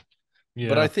 But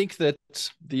I think that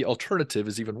the alternative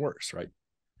is even worse, right?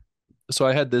 So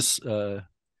I had this a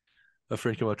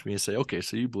friend come up to me and say, okay,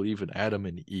 so you believe in Adam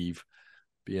and Eve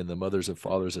being the mothers and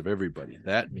fathers of everybody.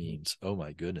 That means, oh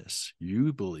my goodness,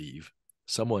 you believe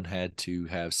someone had to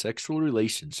have sexual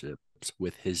relationships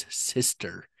with his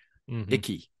sister,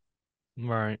 Icky.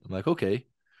 Right. I'm like, okay,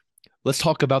 let's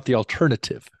talk about the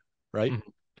alternative, right?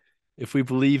 If we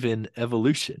believe in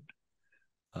evolution,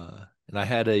 and I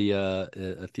had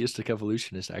a theistic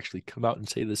evolutionist actually come out and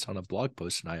say this on a blog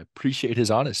post, and I appreciate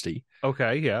his honesty.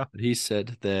 Okay, yeah. But he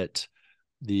said that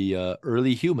the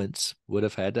early humans would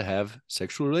have had to have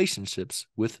sexual relationships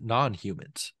with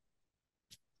non-humans.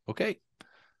 Okay,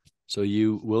 so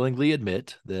you willingly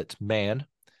admit that man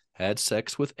had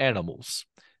sex with animals,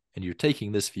 and you're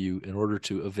taking this view in order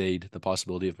to evade the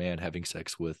possibility of man having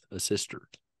sex with a sister.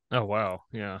 Oh wow.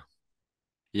 Yeah.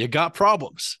 You got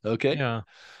problems, okay? Yeah.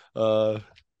 Uh,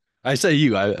 I say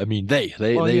you, I mean Well,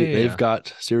 yeah, yeah, they've yeah.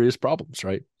 got serious problems,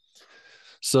 right?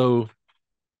 So,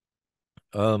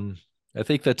 um, I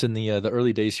think that in the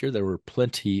early days here, there were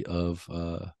plenty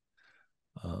um,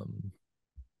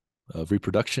 of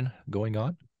reproduction going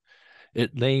on.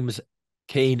 It names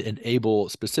Cain and Abel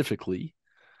specifically,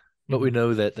 but we Hmm.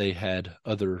 know that they had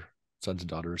other sons and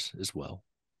daughters as well.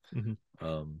 Hmm.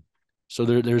 Um, so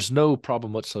there's no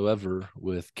problem whatsoever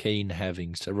with Cain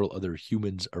having several other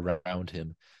humans around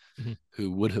him Hmm.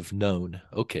 who would have known,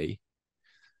 okay,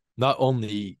 not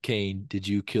only Cain did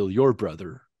you kill your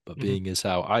brother, but Hmm. being as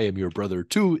how I am your brother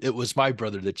too, it was my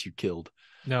brother that you killed.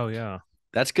 No, yeah.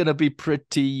 That's gonna be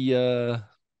pretty a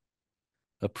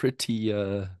pretty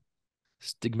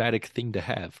stigmatic thing to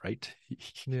have, right?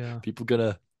 Yeah. people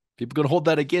gonna people gonna hold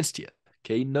that against you.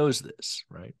 Cain knows this,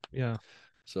 right? Yeah.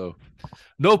 So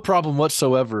no problem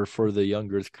whatsoever for the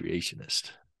young Earth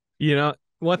creationist. You know,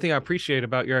 one thing I appreciate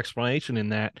about your explanation in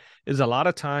that is a lot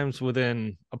of times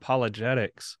within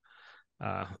apologetics,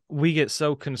 we get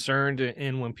so concerned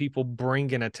in when people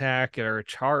bring an attack or a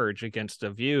charge against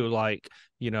a view, like,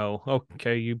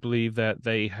 okay, you believe that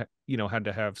they, had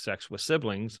to have sex with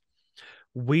siblings.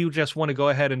 We just want to go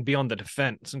ahead and be on the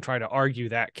defense and try to argue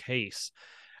that case,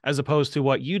 as opposed to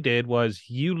what you did was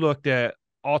you looked at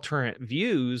alternate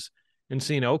views and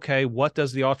seen, okay, what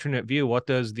does the alternate view, what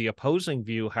does the opposing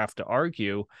view have to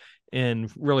argue,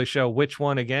 and really show which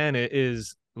one again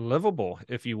is livable,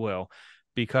 if you will,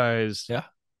 because Yeah,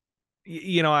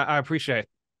 I appreciate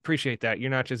that you're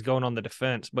not just going on the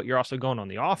defense, but you're also going on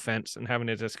the offense and having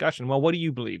a discussion. Well, what do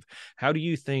you believe? How do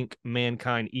you think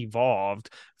mankind evolved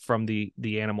from the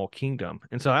animal kingdom?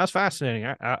 And so that's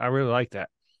fascinating. I really like that.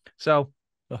 So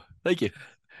oh, thank you.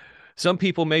 some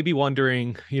people may be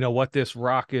wondering, what this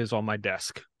rock is on my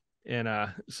desk. And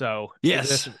so this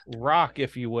Yes. rock,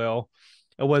 if you will,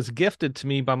 was gifted to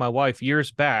me by my wife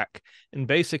years back. And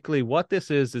basically what this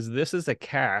is a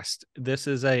cast. This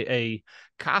is a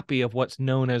copy of what's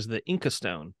known as the Inca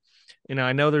stone.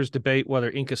 I know there's debate whether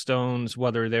Inca stones,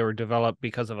 whether they were developed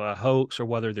because of a hoax or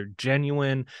whether they're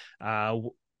genuine.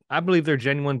 I believe they're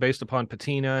genuine based upon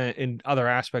patina and other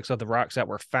aspects of the rocks that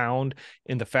were found,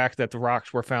 in the fact that the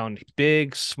rocks were found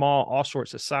big, small, all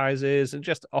sorts of sizes, and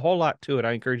just a whole lot to it.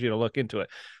 I encourage you to look into it.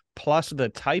 Plus the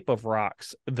type of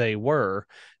rocks they were.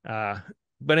 Uh,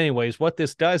 but anyways, what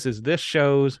this does is this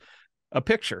shows a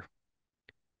picture,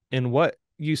 and what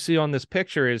you see on this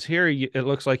picture is here it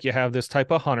looks like you have this type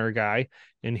of hunter guy,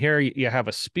 and here you have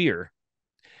a spear.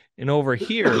 And over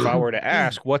here, if I were to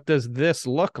ask, what does this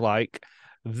look like?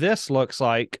 This looks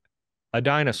like a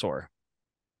dinosaur.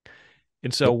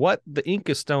 And so, Yep. what the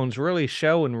Inca stones really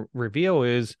show and reveal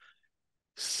is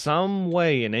some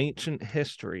way in ancient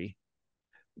history,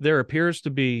 there appears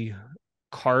to be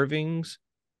carvings,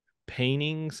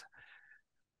 paintings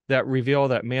that reveal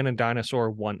that man and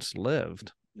dinosaur once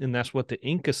lived. And that's what the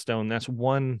Inca stone, that's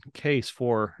one case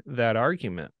for that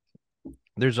argument.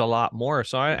 There's a lot more.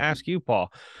 So I ask you,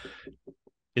 Paul,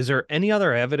 is there any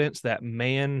other evidence that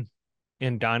man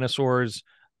and dinosaurs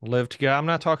lived together? I'm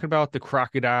not talking about the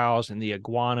crocodiles and the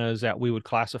iguanas that we would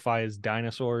classify as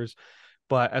dinosaurs,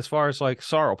 but as far as like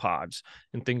sauropods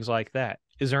and things like that,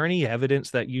 is there any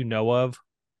evidence that you know of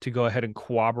to go ahead and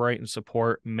corroborate and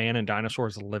support man and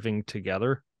dinosaurs living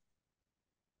together?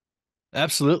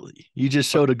 Absolutely. You just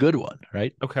showed a good one,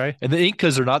 right? Okay. And the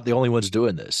Incas are not the only ones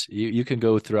doing this. You can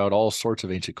go throughout all sorts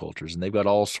of ancient cultures, and they've got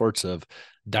all sorts of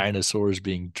dinosaurs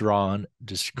being drawn,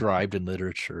 described in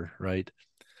literature, right?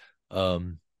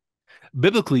 Um,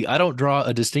 Biblically, I don't draw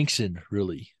a distinction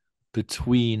really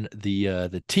between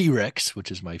the T-Rex,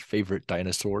 which is my favorite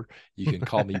dinosaur. You can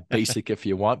call me basic if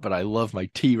you want, but I love my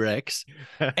T-Rex,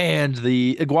 and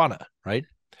the iguana, right?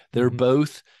 They're Hmm.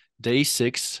 both day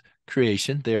 6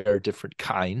 creation. They are different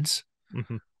kinds,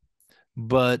 Hmm.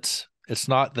 but it's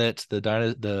not that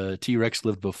the T-Rex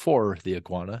lived before the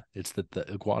iguana. It's that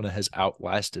the iguana has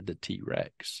outlasted the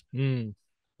T-Rex. Mm.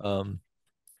 Um,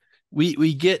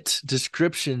 we get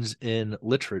descriptions in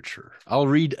literature. I'll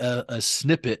read a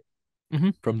snippet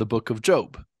Hmm. from the book of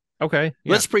Job. Okay.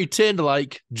 Yeah. Let's pretend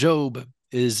like Job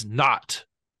is not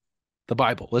the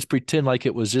Bible. Let's pretend like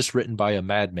it was just written by a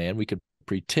madman. We could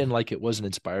pretend like it wasn't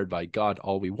inspired by God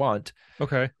all we want,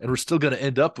 Okay. and we're still going to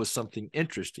end up with something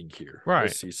interesting here. Let's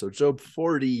Right. see. So Job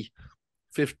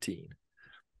 40:15.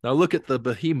 Now look at the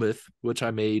behemoth which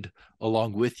I made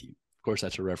along with you. Of course,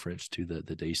 that's a reference to the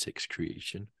day 6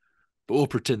 creation. But we'll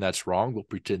pretend that's wrong. We'll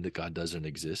pretend that God doesn't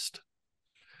exist.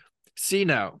 See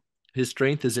now, his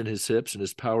strength is in his hips and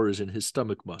his power is in his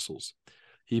stomach muscles.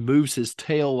 He moves his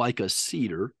tail like a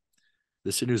cedar.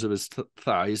 The sinews of his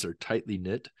thighs are tightly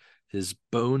knit. His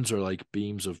bones are like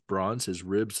beams of bronze. His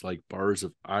ribs like bars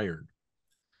of iron.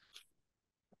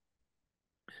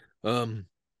 Um,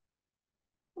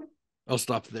 I'll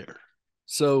stop there.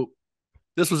 So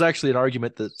this was actually an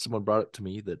argument that someone brought up to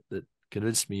me that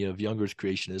convinced me of Younger's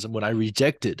creationism when I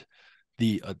rejected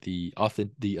the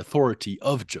authority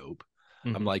of Job.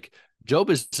 Mm-hmm. I'm like, Job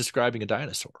is describing a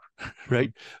dinosaur,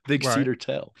 right? Big Right. cedar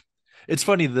tail. It's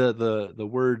funny, the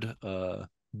word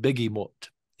begemot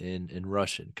in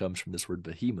Russian comes from this word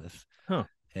behemoth. Huh.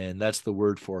 And that's the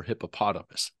word for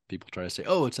hippopotamus. People try to say,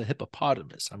 oh, it's a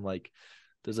hippopotamus. I'm like,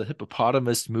 does a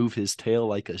hippopotamus move his tail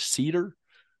like a cedar?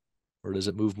 Or does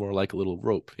it move more like a little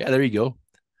rope? Yeah, there you go.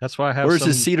 That's why I have Where's some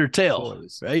his cedar tail,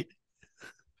 toys. right?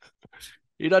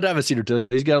 He doesn't have a cedar tail.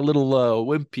 He's got a little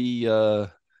wimpy,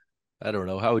 I don't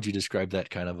know. How would you describe that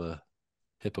kind of a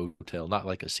hippo tail? Not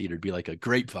like a cedar. It'd be like a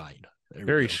grapevine.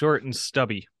 Very short and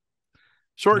stubby.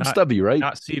 Short and stubby, right?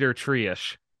 Not cedar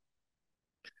tree-ish.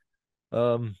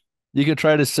 You could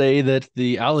try to say that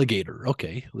the alligator,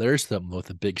 okay, there's something with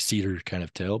a big cedar kind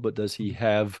of tail, but does he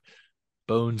have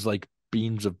bones like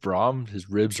beams of bronze? His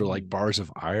ribs are like bars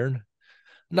of iron.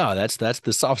 No, that's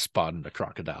the soft spot in the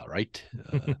crocodile, right?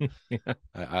 Yeah.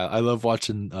 I love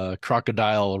watching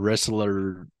crocodile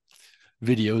wrestler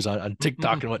videos on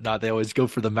TikTok and whatnot. They always go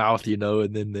for the mouth,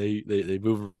 and then they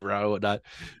move around and whatnot.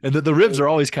 And the ribs are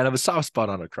always kind of a soft spot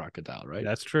on a crocodile, right?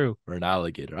 That's true. Or an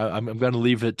alligator. I'm going to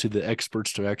leave it to the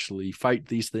experts to actually fight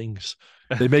these things.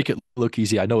 They make it look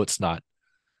easy. I know it's not.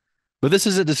 But this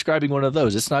isn't describing one of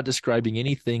those. It's not describing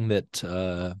anything that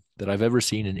I've ever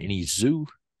seen in any zoo.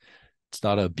 It's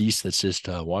not a beast that's just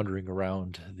wandering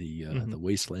around the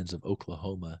wastelands of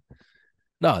Oklahoma.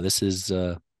 No, this is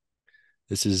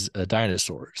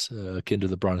dinosaurs akin to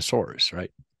the brontosaurus,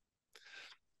 right?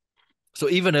 So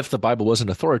even if the Bible wasn't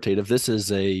authoritative, this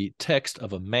is a text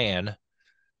of a man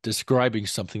describing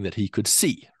something that he could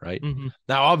see, right? Mm-hmm.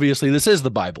 Now, obviously, this is the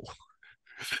Bible,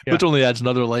 Yeah. which only adds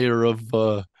another layer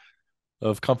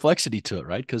of complexity to it,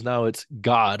 right? Because now it's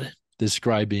God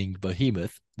describing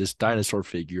Behemoth, this dinosaur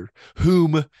figure,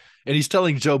 and he's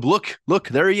telling Job, look,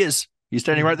 there he is. He's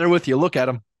standing right there with you. Look at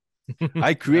him.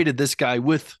 I created this guy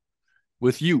with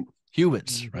you,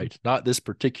 humans, right? Not this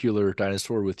particular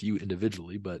dinosaur with you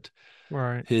individually, but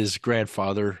right. His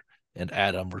grandfather and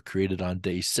Adam were created on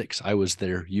day 6. I was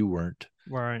there. You weren't.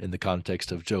 Right. In the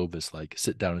context of Job, it's like,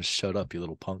 sit down and shut up, you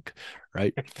little punk,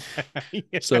 right?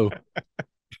 Yeah. So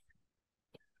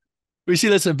we see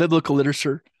this in biblical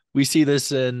literature. We see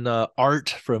this in art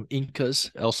from Incas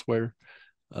elsewhere.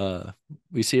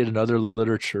 We see it in other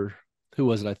literature. Who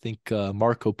was it? I think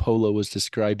Marco Polo was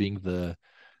describing the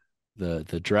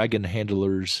dragon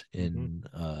handlers in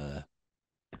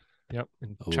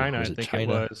in China. I think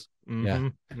China? It was. Mm-hmm. Yeah.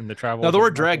 In the travel. Now the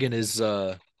word dragon is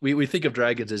we think of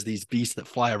dragons as these beasts that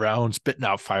fly around, spitting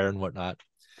out fire and whatnot.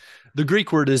 The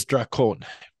Greek word is drakon,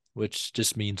 which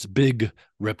just means big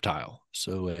reptile.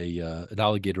 So an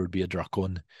alligator would be a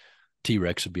drakon.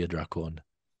 T-Rex would be a drakon.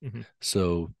 Mm-hmm.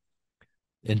 So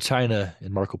in China,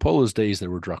 in Marco Polo's days, there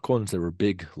were drakons. There were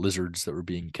big lizards that were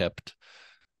being kept.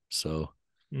 So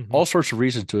all sorts of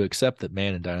reasons to accept that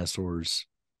man and dinosaurs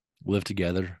live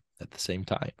together at the same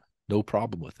time. No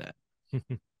problem with that.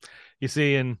 You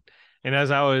see, and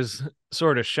as I was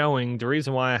sort of showing, the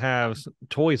reason why I have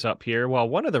toys up here, well,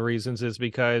 one of the reasons is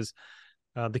because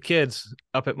the kids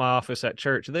up at my office at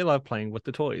church, they love playing with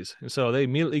the toys. And so they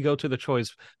immediately go to the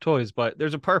toys, but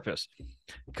there's a purpose.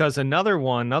 Because another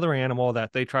animal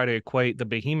that they try to equate the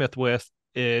behemoth with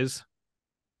is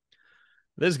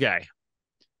this guy.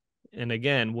 And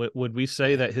again, would we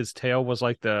say that his tail was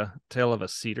like the tail of a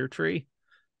cedar tree?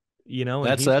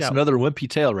 That's another wimpy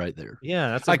tail right there.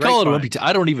 Yeah, I call it a wimpy tail.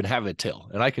 I don't even have a tail,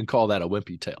 and I can call that a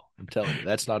wimpy tail. I'm telling you,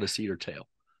 that's not a cedar tail.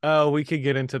 Oh, we could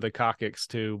get into the coccyx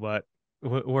too, but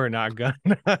we're not gonna.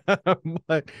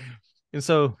 And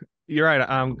so you're right.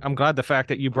 I'm glad the fact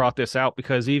that you brought this out,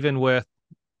 because even with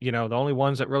the only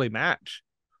ones that really match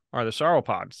are the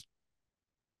sauropods.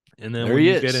 And then when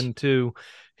you get into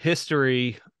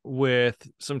history with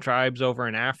some tribes over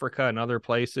in Africa and other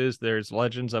places, there's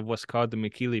legends of what's called the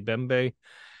Mikili Bembe,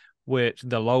 which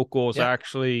the locals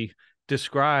actually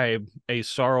describe a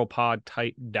sauropod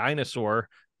type dinosaur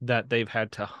that they've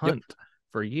had to hunt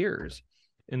for years.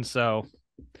 And so,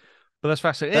 but that's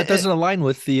fascinating. That doesn't align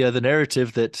with the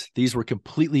narrative that these were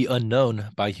completely unknown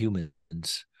by humans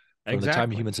from the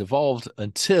time humans evolved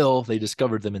until they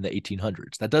discovered them in the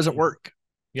 1800s. That doesn't work.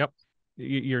 Yep.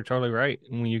 You're totally right.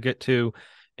 When you get to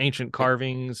ancient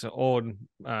carvings, old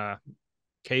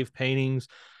cave paintings,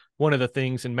 one of the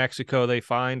things in Mexico they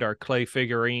find are clay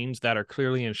figurines that are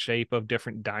clearly in shape of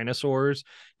different dinosaurs.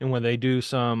 And when they do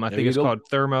some, I There think you it's go. called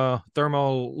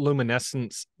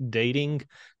thermoluminescence dating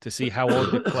to see how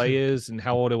old the clay is and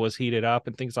how old it was heated up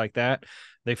and things like that,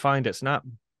 they find it's not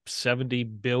 70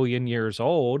 billion years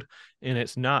old, and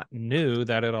it's not new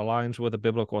that it aligns with a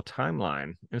biblical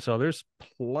timeline. And so there's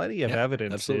plenty of Yeah, absolutely.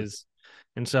 evidences.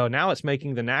 And so now it's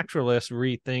making the naturalists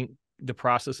rethink the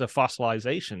process of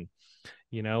fossilization,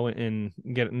 and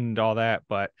getting into all that.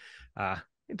 But uh,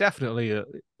 definitely,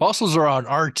 Fossils are on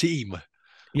our team.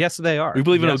 yes, they We are.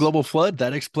 believe in a Yes. global flood.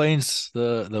 That explains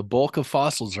the bulk of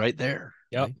fossils right there.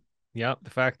 Yep. Right? Yep. The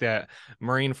fact that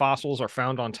marine fossils are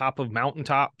found on top of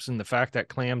mountaintops, and the fact that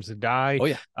clams die Oh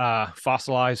yeah.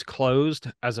 fossilized closed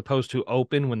as opposed to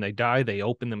open. When they die, they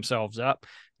open themselves up.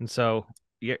 And so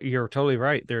you're totally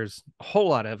right. There's a whole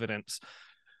lot of evidence.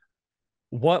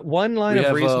 What one line We of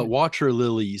have reason? water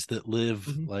lilies that live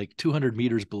Mhm. like 200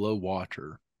 meters below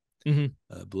water, Mhm.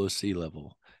 below sea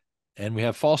level. And we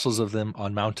have fossils of them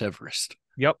on Mount Everest.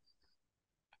 Yep.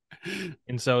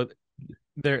 And so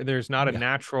there's not a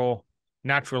Yeah.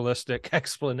 naturalistic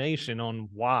explanation on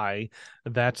why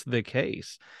that's the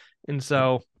case. And Yep.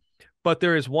 so, but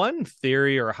there is one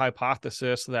theory or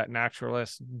hypothesis that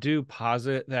naturalists do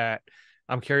posit that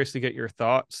I'm curious to get your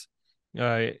thoughts.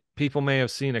 People may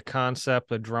have seen a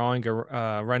concept, a drawing,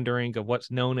 a rendering of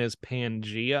what's known as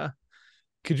Pangea.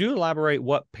 Could you elaborate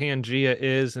what Pangea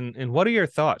is, and what are your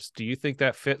thoughts? Do you think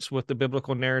that fits with the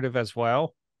biblical narrative as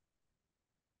well?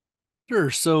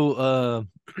 Sure. So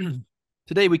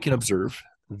today we can observe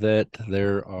that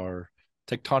there are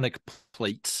tectonic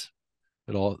plates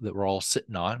that we're all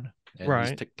sitting on, and these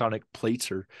Right. tectonic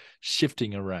plates are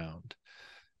shifting around,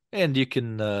 and you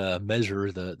can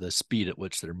measure the speed at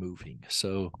which they're moving.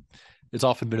 So it's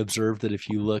often been observed that if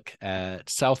you look at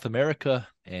South America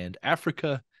and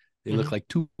Africa, they look Mhm. like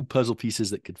two puzzle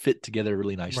pieces that could fit together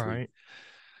really nicely.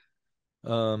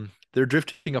 Right. They're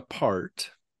drifting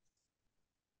apart.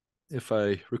 If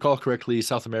I recall correctly,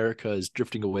 South America is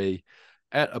drifting away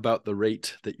at about the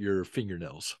rate that your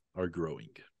fingernails are growing.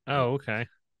 Right. Oh, okay.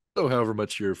 So, however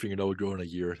much your fingernail would grow in a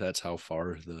year, that's how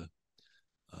far the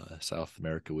South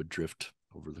America would drift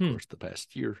over the Hmm. course of the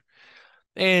past year.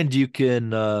 And you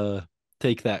can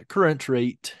take that current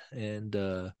rate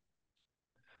and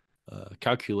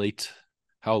calculate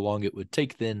how long it would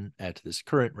take then at this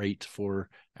current rate for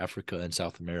Africa and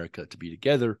South America to be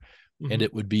together. And Mhm.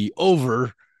 it would be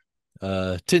over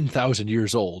 10,000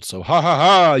 years old. So, ha ha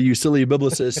ha, you silly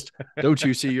biblicist. Don't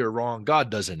you see you're wrong? God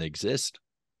doesn't exist.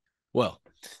 Well,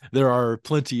 there are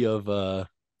plenty of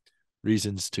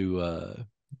reasons to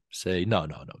say, no,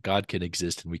 no, no, God can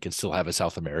exist and we can still have a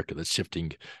South America that's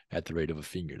shifting at the rate of a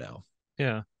fingernail.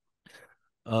 Yeah.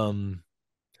 Um,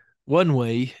 One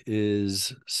way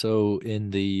is so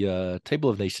in the table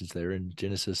of nations there in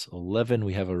Genesis 11,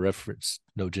 we have a reference,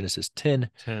 no, Genesis 10,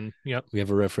 10. Yep. we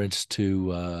have a reference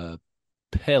to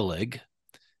Peleg,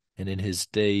 and in his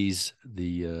days,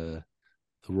 the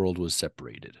world was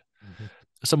separated. Mhm.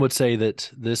 Some would say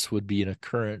that this would be an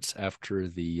occurrence after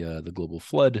the global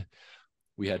flood.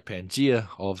 We had Pangea,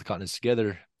 all of the continents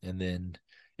together, and then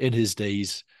in his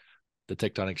days, the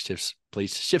tectonic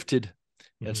plates shifted,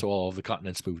 and Mhm. so all of the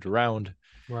continents moved around.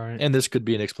 Right. And this could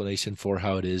be an explanation for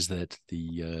how it is that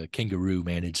the kangaroo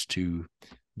managed to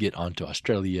get onto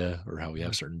Australia, or how we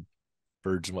have Mhm. certain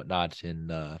birds and whatnot in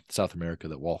South America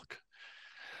that walk.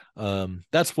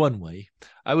 That's one way.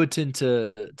 I would tend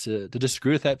to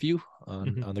disagree with that view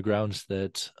on Mhm. on the grounds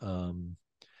that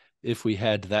if we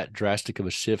had that drastic of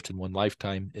a shift in one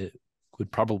lifetime, it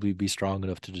would probably be strong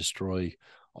enough to destroy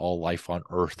all life on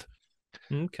Earth.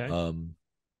 Okay. Um,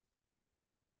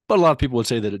 but a lot of people would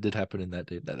say that it did happen in that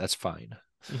day. That's fine.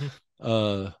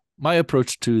 Mhm. My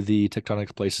approach to the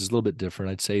tectonic plates is a little bit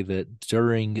different. I'd say that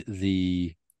during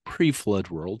the pre-flood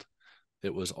world,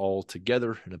 it was all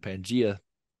together in a Pangea.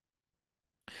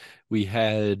 We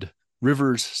had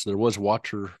rivers, so there was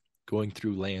water going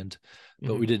through land,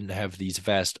 but Mhm. we didn't have these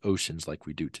vast oceans like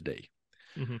we do today.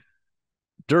 Mhm.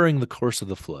 During the course of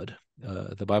the flood,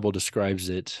 the Bible describes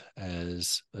it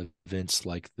as events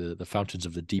like the fountains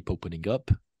of the deep opening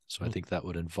up. So I Mhm. think that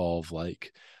would involve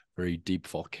like very deep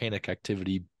volcanic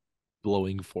activity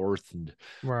blowing forth. And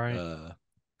Right. uh,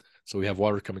 so we have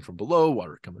water coming from below,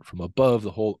 water coming from above.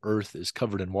 The whole earth is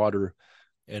covered in water.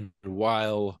 And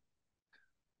while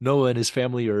Noah and his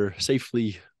family are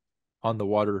safely on the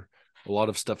water, a lot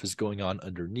of stuff is going on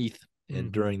underneath. And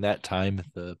Mhm. during that time,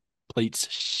 the plates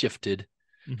shifted,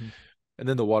 Mhm. and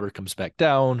then the water comes back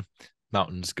down,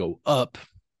 mountains go up,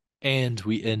 and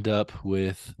we end up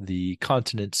with the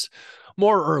continents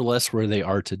more or less where they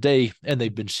are today, and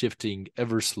they've been shifting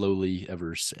ever slowly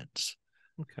ever since.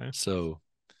 Okay. So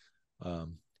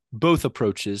both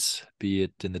approaches, be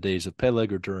it in the days of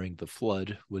Peleg or during the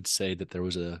flood, would say that there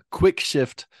was a quick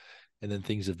shift and then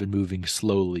things have been moving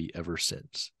slowly ever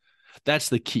since. That's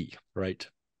the key, right?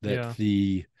 That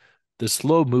Yeah. the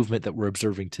slow movement that we're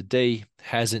observing today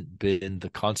hasn't been the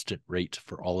constant rate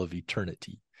for all of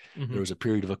eternity. Hmm. There was a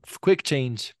period of a quick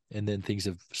change, and then things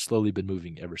have slowly been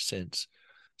moving ever since.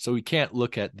 So we can't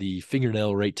look at the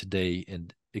fingernail rate today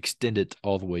and extend it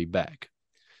all the way back.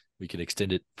 We can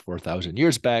extend it 4,000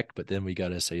 years back, but then we got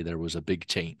to say there was a big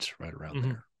change right around Hmm.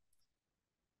 there.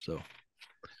 So,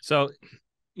 So,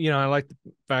 I like the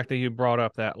fact that you brought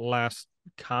up that last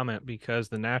comment because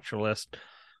the naturalist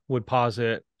would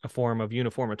posit a form of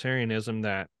uniformitarianism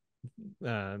that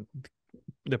uh,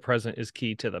 the present is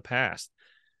key to the past.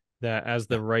 That as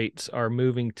the yeah, rates are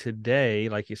moving today,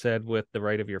 like you said, with the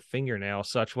rate of your fingernail,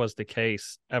 such was the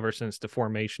case ever since the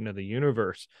formation of the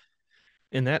universe.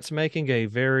 And that's making a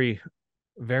very,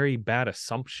 very bad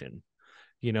assumption,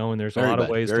 and there's a very lot of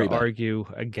bad, ways to very bad. argue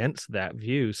against that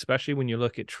view, especially when you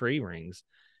look at tree rings.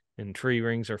 And tree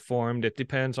rings are formed. It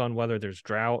depends on whether there's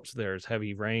droughts, there's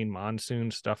heavy rain, monsoon,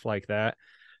 stuff like that.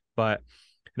 But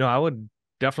I would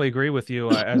definitely agree with you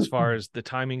as far as the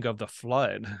timing of the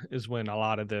flood is when a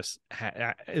lot of this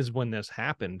is when this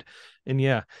happened. And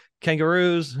yeah,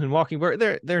 kangaroos and walking bird,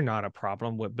 they're not a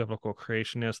problem with biblical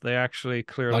creationists. They actually Not at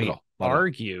clearly all. Not at all.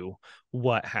 argue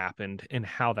what happened and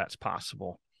how that's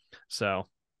possible. So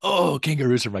Oh,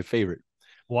 kangaroos are my favorite.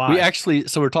 We why? actually,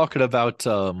 so we're talking about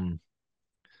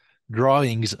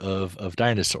drawings of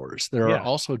dinosaurs. There are Yeah.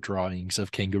 also drawings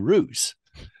of kangaroos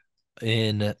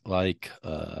in like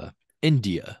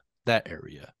India, that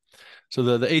area. So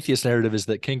the atheist narrative is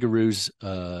that kangaroos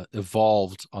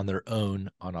evolved on their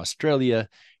own on Australia.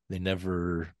 They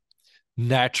never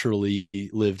naturally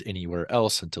lived anywhere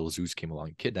else until Zeus came along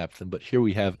and kidnapped them. But here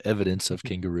we have evidence of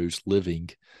kangaroos living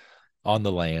on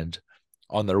the land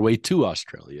on their way to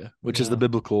Australia, which is the Yeah.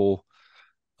 biblical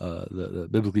the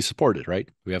biblically supported, right?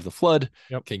 We have the flood.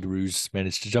 Yep. Kangaroos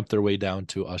managed to jump their way down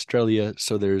to Australia.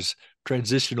 So there's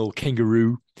transitional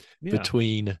kangaroo Yeah.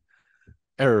 between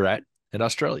Ararat and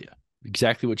Australia.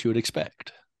 Exactly what you would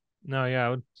expect. No, yeah, I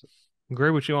would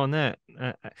agree with you on that.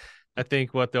 I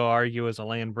think what they'll argue is a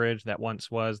land bridge that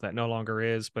once was that no longer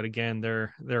is, but again,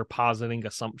 they're positing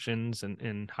assumptions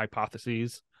and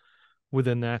hypotheses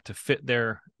within that to fit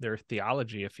their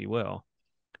theology, if you will.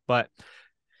 But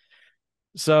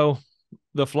so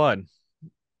the flood,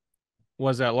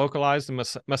 was that localized in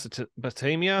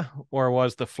Mesopotamia, or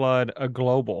was the flood a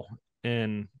global?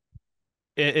 And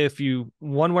if you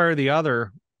one way or the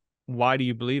other, why do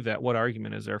you believe that? What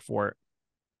argument is there for it?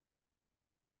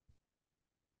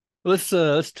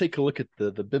 Let's take a look at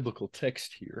the biblical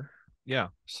text here. Yeah.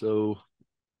 So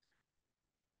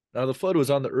now the flood was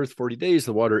on the earth 40 days.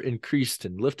 The water increased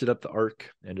and lifted up the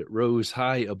ark, and it rose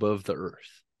high above the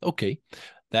earth. Okay,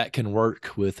 that can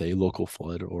work with a local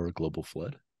flood or a global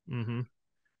flood. Mm-hmm.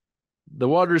 The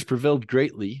waters prevailed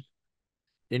greatly,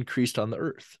 increased on the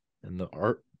earth, and the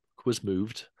ark was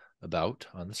moved about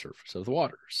on the surface of the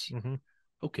waters. Mm-hmm.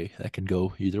 Okay, that can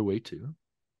go either way too.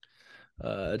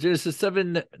 Genesis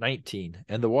 7:19,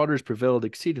 and the waters prevailed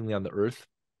exceedingly on the earth,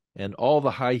 and all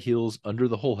the high hills under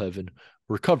the whole heaven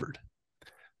were covered.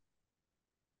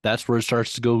 That's where it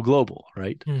starts to go global,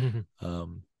 right?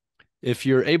 Mm-hmm. If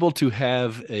you're able to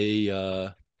have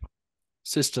a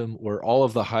system where all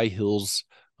of the high hills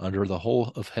under the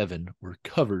whole of heaven were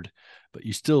covered, but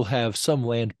you still have some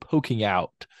land poking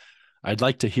out, I'd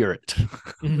like to hear it.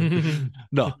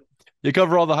 No, you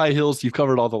cover all the high hills, you've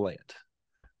covered all the land.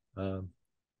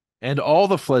 And all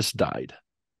the flesh died.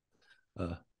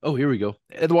 Here we go.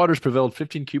 And the waters prevailed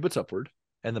 15 cubits upward,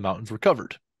 and the mountains were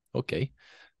covered. Okay.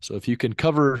 So if you can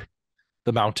cover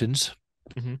the mountains,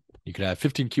 Mm-hmm. you can have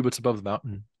 15 cubits above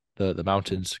the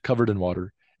mountains covered in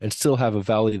water, and still have a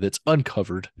valley that's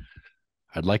uncovered.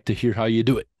 I'd like to hear how you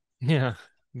do it. Yeah.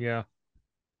 Yeah.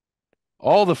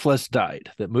 All the flesh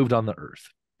died that moved on the earth,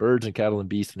 birds and cattle and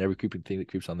beasts and every creeping thing that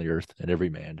creeps on the earth, and every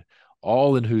man,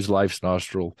 all in whose life's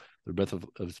nostril the breath of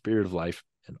spirit of life,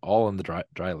 and all in the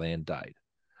dry land died.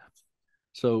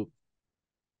 So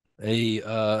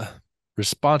a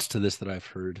response to this that I've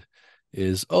heard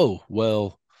is, oh,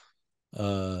 well,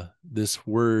 this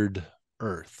word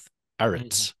earth, Mm-hmm.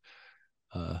 arets,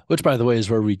 which by the way is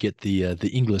where we get the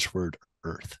English word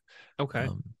earth. Okay.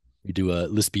 We do a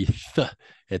lispy th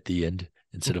at the end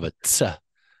instead of a ts.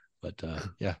 But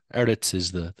yeah, arets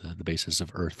is the basis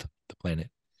of earth, the planet.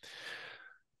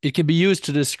 It can be used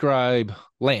to describe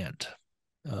land.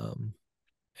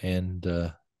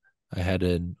 And I had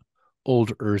an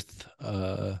old Earth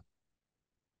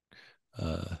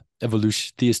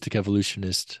evolution theistic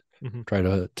evolutionist Mm-hmm. try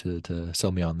to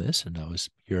sell me on this, and I was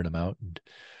hearing him out. And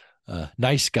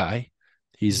nice guy.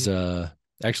 He's Mm-hmm.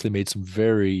 actually made some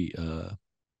very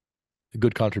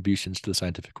good contributions to the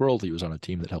scientific world. He was on a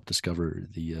team that helped discover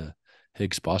the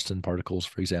Higgs boson particles,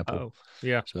 for example. Oh,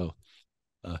 yeah. So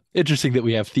interesting that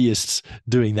we have theists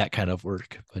doing that kind of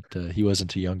work, but he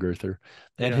wasn't a young earther.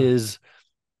 And Yeah. his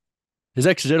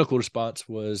exegetical response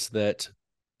was that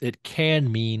it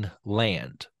can mean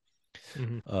land.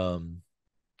 Mm-hmm. Um,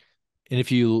 and if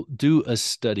you do a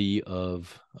study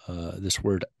of this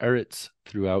word eretz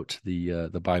throughout the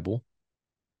Bible,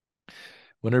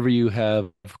 whenever you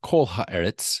have kol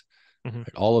haaretz, Mm-hmm.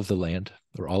 right, all of the land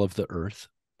or all of the earth,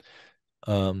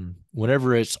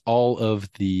 whenever it's all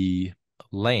of the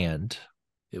land,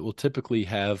 it will typically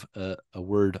have a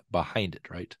word behind it,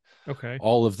 right? Okay.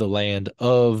 All of the land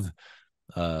of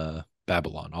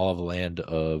Babylon, all of the land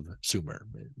of Sumer,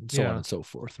 and so on Yeah. and so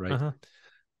forth, right? Uh-huh.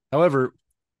 However,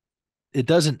 it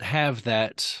doesn't have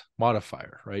that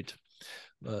modifier, right?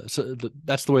 That's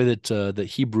the way that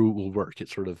Hebrew will work. It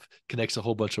sort of connects a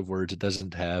whole bunch of words. It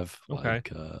doesn't have Okay.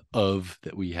 like of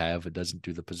that we have. It doesn't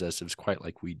do the possessives quite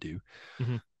like we do.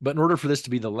 Mm-hmm. But in order for this to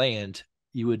be the land,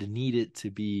 you would need it to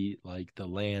be like the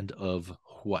land of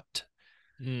what?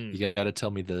 Mm. You got to tell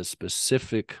me the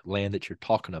specific land that you're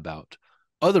talking about.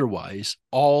 Otherwise,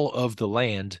 all of the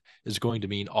land is going to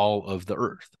mean all of the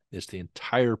earth. It's the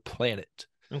entire planet.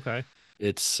 Okay.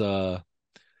 It's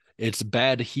it's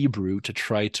bad Hebrew to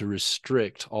try to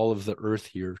restrict all of the earth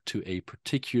here to a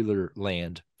particular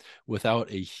land without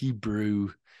a Hebrew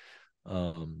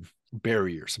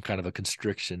barrier, some kind of a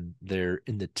constriction there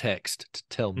in the text to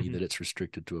tell me Mm-hmm. that it's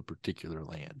restricted to a particular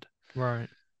land. Right.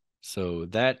 So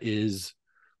that is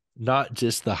not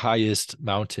just the highest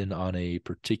mountain on a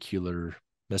particular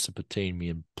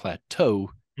Mesopotamian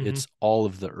plateau, Mm-hmm. it's all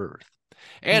of the earth.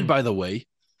 And Mm. by the way,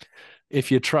 if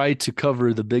you try to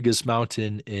cover the biggest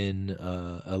mountain in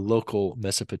a local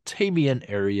Mesopotamian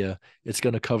area, it's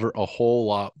going to cover a whole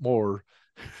lot more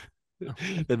Oh,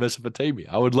 than Mesopotamia.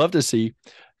 I would love to see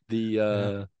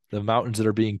yeah. the mountains that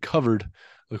are being covered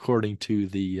according to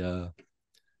the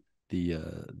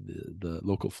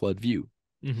local flood view.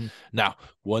 Mm-hmm. Now,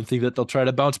 one thing that they'll try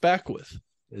to bounce back with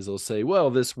is they'll say, well,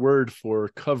 this word for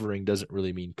covering doesn't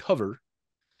really mean cover.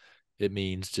 It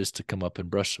means just to come up and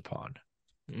brush upon.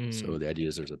 So Mm. the idea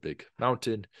is there's a big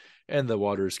mountain and the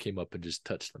waters came up and just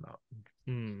touched the mountain.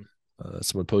 Mm.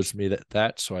 Someone posed to me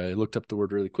that, so I looked up the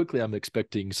word really quickly. I'm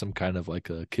expecting some kind of like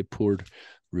a kippur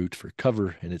root for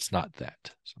cover, and it's not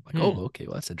that. So I'm like, Mm. oh, okay,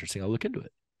 well, that's interesting. I'll look into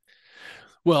it.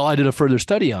 Well, I did a further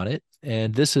study on it,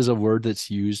 and this is a word that's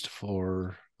used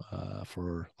for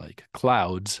like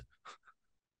clouds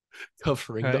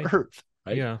covering the Okay. earth,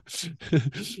 right? Yeah.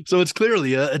 So it's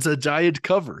clearly it's a giant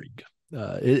covering.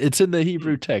 It's in the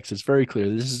Hebrew Mm. text. It's very clear.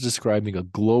 This is describing a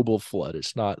global flood.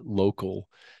 It's not local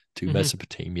to Mm-hmm.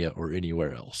 Mesopotamia or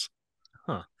anywhere else.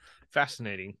 Huh.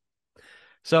 Fascinating.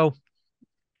 So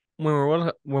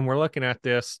when we're looking at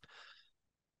this,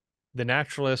 the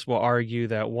naturalists will argue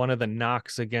that one of the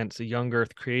knocks against the young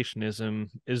Earth creationism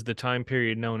is the time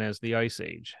period known as the Ice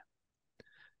Age.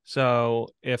 So,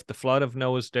 if the flood of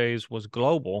Noah's days was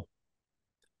global,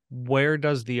 where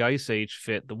does the Ice Age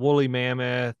fit? The woolly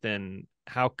mammoth, and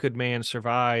how could man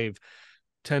survive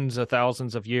tens of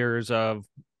thousands of years of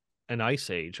an ice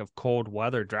age of cold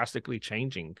weather drastically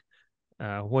changing?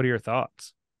 What are your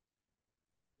thoughts?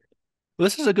 Well,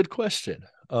 this is a good question.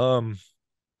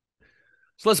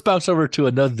 So let's bounce over to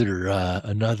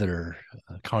another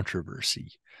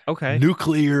controversy: Okay.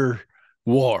 nuclear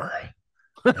war.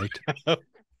 Right.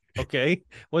 Okay.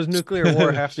 What does nuclear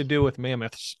war have to do with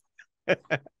mammoths?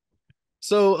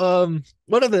 So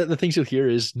one of the things you'll hear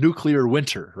is nuclear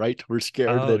winter, right? We're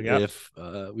scared Oh, that yep. if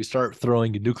we start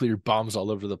throwing nuclear bombs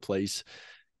all over the place,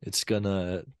 it's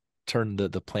gonna turn the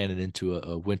planet into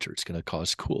a winter. It's gonna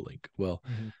cause cooling. Well,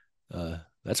 Mm-hmm.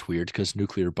 that's weird because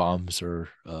nuclear bombs are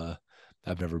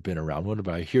I've never been around one,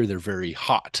 but I hear they're very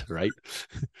hot, right?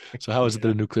 So how is it that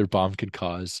Yeah. a nuclear bomb could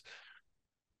cause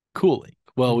cooling?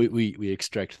 Well, Mm-hmm. we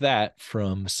extract that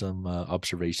from some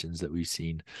observations that we've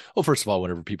seen. Well, first of all,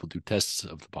 whenever people do tests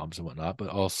of the bombs and whatnot, but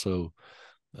also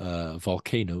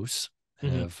volcanoes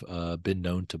Mm-hmm. have been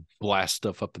known to blast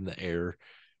stuff up in the air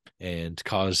and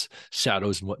cause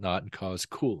shadows and whatnot and cause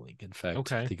cooling. In fact, I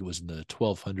Okay. think it was in the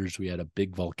 1200s we had a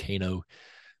big volcano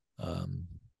um,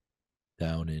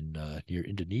 down in near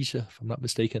Indonesia, if I'm not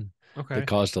mistaken, that Okay.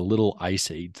 caused a little ice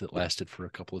age that lasted for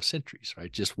a couple of centuries.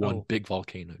 Right, just one Oh, big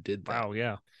volcano did that. wow.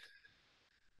 Yeah.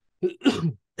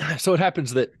 So it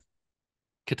happens that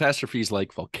catastrophes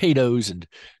like volcanoes and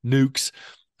nukes.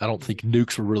 I don't think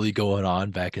nukes were really going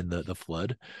on back in the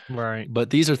flood, Right. but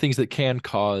these are things that can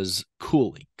cause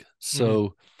cooling. Mm-hmm.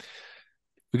 So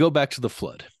we go back to the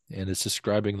flood, and it's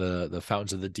describing the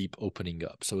fountains of the deep opening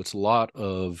up. So it's a lot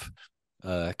of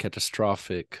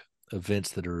catastrophic events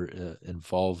that are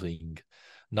involving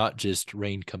not just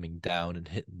rain coming down and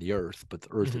hitting the earth, but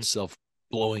the earth Mm-hmm. itself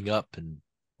blowing up and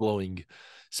blowing,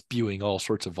 spewing all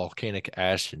sorts of volcanic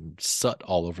ash and soot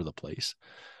all over the place.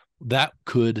 That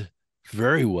could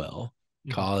very well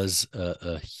Mm-hmm. cause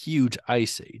a huge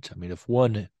ice age. I mean, if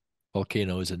one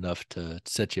volcano is enough to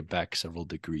set you back several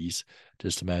degrees,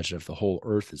 just imagine if the whole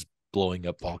earth is blowing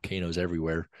up volcanoes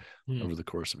everywhere Mm-hmm. over the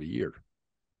course of a year.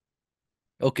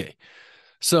 Okay,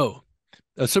 so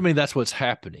assuming that's what's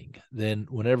happening, then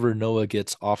whenever Noah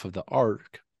gets off of the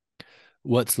ark,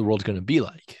 what's the world going to be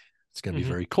like? It's going to be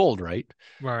Mm-hmm. very cold, right?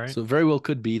 Right. So it very well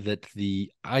could be that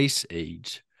the ice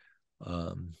age,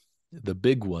 um, the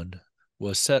big one,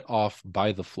 was set off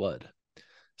by the flood.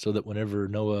 So that whenever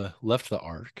Noah left the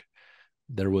ark,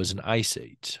 there was an ice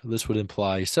age. This would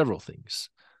imply several things.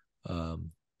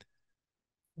 Um,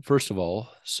 First of all,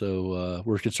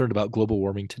 we're concerned about global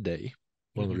warming today.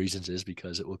 One of the Mm-hmm. reasons is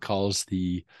because it will cause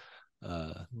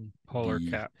uh, Polar the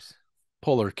caps.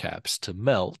 polar caps to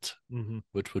melt, Mm-hmm.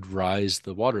 which would rise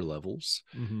the water levels,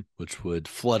 Mm-hmm. which would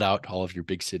flood out all of your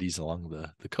big cities along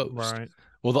the coast. Right.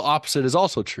 Well, the opposite is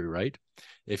also true, right?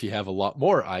 If you have a lot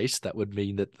more ice, that would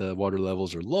mean that the water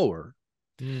levels are lower.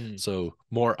 Mm. So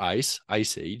more ice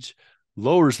age,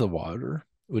 lowers the water,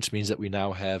 which means that we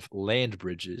now have land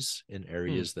bridges in Mm.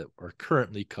 areas that are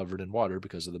currently covered in water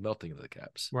because of the melting of the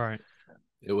caps. Right.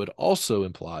 It would also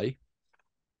imply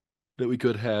that we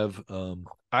could have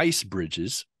ice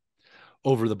bridges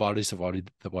over the bodies of water,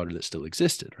 the water that still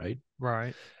existed, right?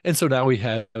 Right. And so now we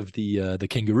have the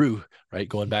kangaroo, right?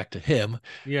 Going back to him,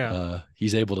 Yeah.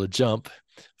 he's able to jump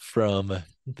from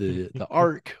the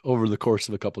ark over the course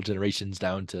of a couple of generations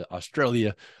down to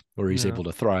Australia, where he's Yeah. able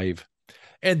to thrive,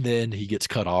 and then he gets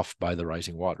cut off by the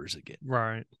rising waters again.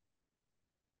 Right.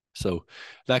 So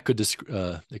that could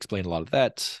explain a lot of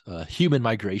that. Human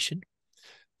migration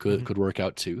Mm-hmm. could work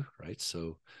out too, right?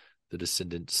 So the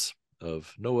descendants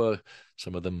of Noah,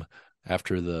 some of them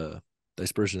after the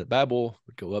dispersion at Babel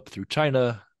would go up through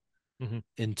China Mm-hmm.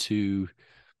 into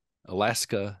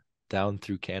Alaska, down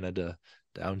through Canada,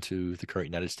 down to the current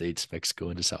United States, Mexico,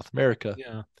 into South America.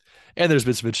 Yeah. And there's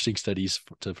been some interesting studies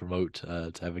to promote,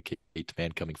 to advocate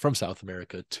man coming from South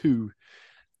America to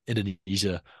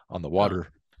Indonesia on the Huh.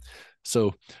 water.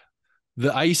 So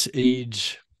the ice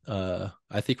age,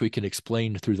 I think we can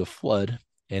explain through the flood,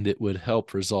 and it would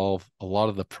help resolve a lot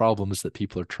of the problems that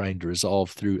people are trying to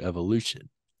resolve through evolution,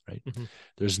 right? Mm-hmm.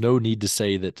 There's no need to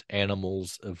say that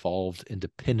animals evolved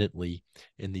independently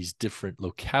in these different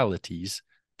localities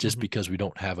just Mm-hmm. because we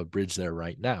don't have a bridge there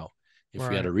right now. If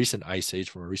we had Right. a recent ice age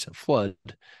from a recent flood,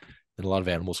 then a lot of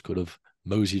animals could have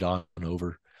moseyed on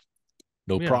over,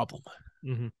 no Yeah. problem.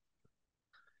 Mm-hmm.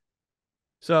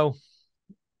 So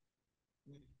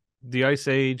the ice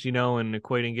age, and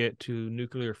equating it to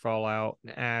nuclear fallout,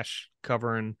 ash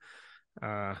covering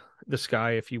uh, the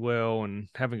sky, if you will, and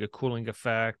having a cooling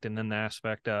effect, and then the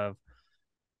aspect of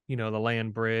the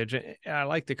land bridge. I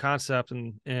like the concept,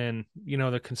 and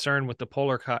the concern with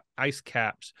the ice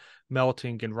caps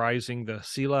melting and rising the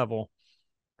sea level.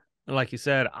 And like you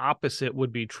said, opposite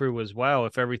would be true as well.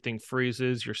 If everything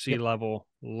freezes, your sea Yep. level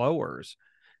lowers.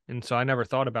 And so I never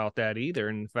thought about that either.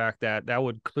 In fact, that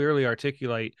would clearly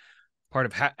articulate part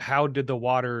of how did the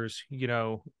waters, you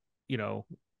know,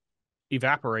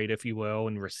 evaporate, if you will,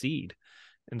 and recede.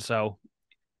 And so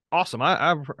awesome.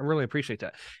 I really appreciate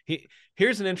that.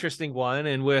 Here's an interesting one.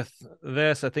 And with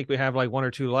this, I think we have like one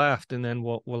or two left, and then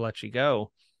we'll let you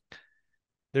go.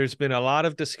 There's been a lot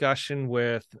of discussion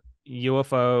with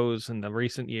UFOs in the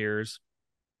recent years,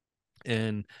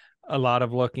 and a lot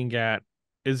of looking at,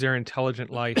 is there intelligent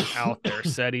life out there?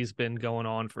 SETI's been going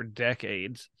on for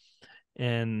decades.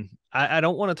 And I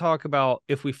don't want to talk about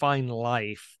if we find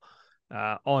life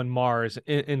on Mars,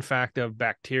 in fact, of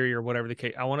bacteria or whatever the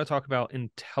case. I want to talk about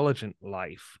intelligent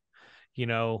life,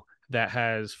 that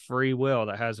has free will,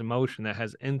 that has emotion, that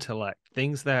has intellect,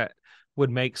 things that would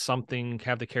make something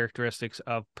have the characteristics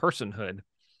of personhood.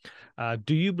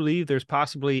 Do you believe there's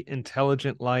possibly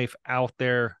intelligent life out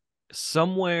there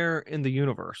somewhere in the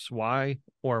universe? Why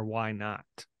or why not?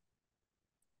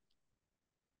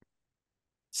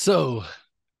 So,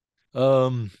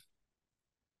 um,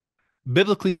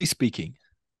 biblically speaking,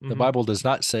 the Mm-hmm. Bible does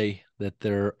not say that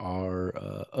there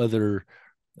are other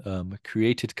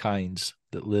created kinds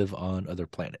that live on other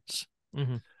planets.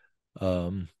 Mm-hmm.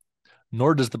 Um,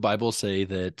 nor does the Bible say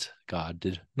that God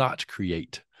did not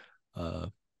create uh,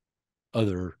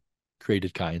 other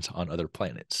created kinds on other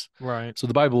planets. Right. So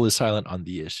the Bible is silent on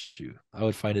the issue. I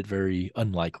would find it very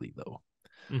unlikely, though.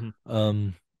 Hmm.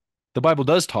 The Bible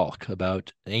does talk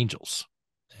about angels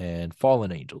and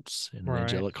fallen angels and an Right.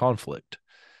 angelic conflict.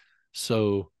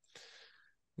 So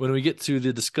when we get to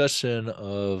the discussion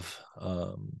of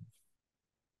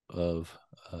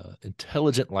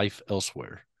intelligent life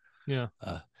elsewhere, Yeah.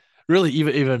 uh, really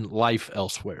even life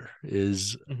elsewhere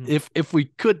is Hmm. if we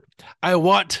could, I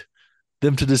want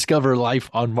them to discover life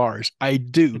on Mars. I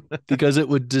do, because it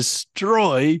would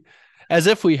destroy, as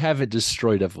if we haven't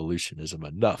destroyed evolutionism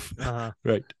enough, Uh-huh.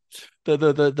 right?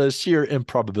 The sheer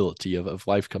improbability of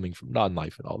life coming from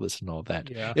non-life and all this and all that.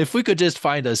 Yeah. If we could just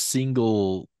find a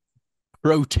single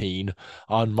protein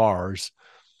on Mars,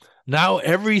 now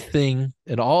everything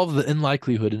and all of the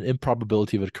unlikelihood and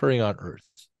improbability of it occurring on Earth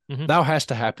Hmm. now has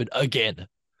to happen again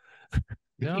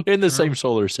Yeah. in the True. same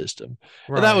solar system,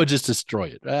 and that Right. would just destroy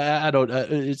it. I don't.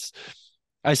 It's.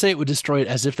 I say it would destroy it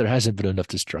as if there hasn't been enough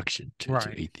destruction to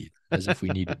Right. atheism, as if we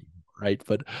needed more, right?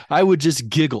 But I would just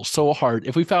giggle so hard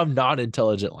if we found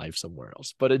non-intelligent life somewhere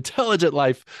else, but intelligent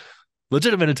life,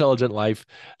 legitimate intelligent life,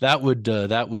 I would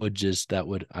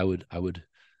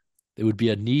it would be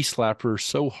a knee slapper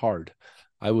so hard.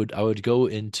 I would go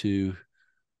into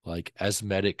like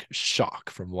asthmatic shock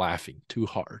from laughing too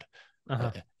hard,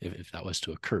 Uh-huh. if that was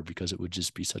to occur, because it would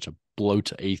just be such a blow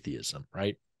to atheism,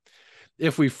 right?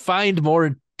 If we find more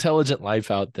intelligent life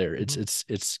out there, Hmm.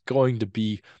 it's going to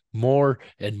be more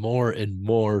and more and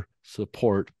more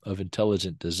support of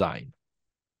intelligent design.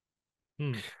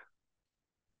 Hmm.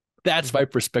 That's Hmm. my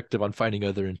perspective on finding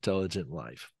other intelligent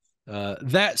life.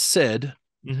 That said,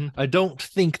 Hmm. I don't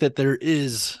think that there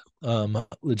is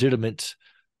legitimate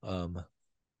um,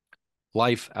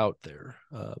 life out there.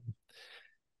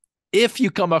 If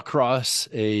you come across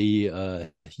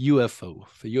a UFO,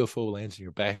 if a UFO lands in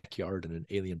your backyard and an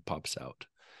alien pops out,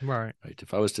 Right. right?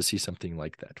 If I was to see something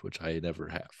like that, which I never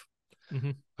have,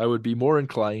 Hmm. I would be more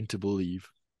inclined to believe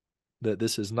that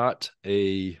this is not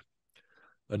a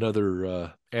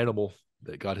another animal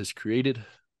that God has created.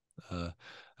 Uh,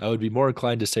 I would be more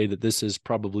inclined to say that this is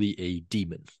probably a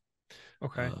demon,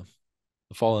 Okay. uh,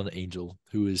 a fallen angel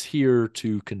who is here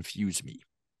to confuse me.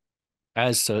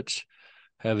 As such,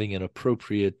 having an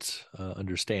appropriate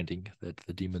understanding that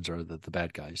the demons are the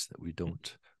bad guys, that we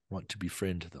don't want to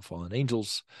befriend the fallen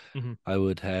angels, Hmm. I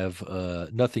would have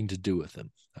nothing to do with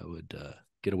him. I would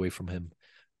get away from him,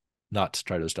 not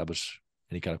try to establish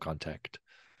any kind of contact,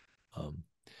 um,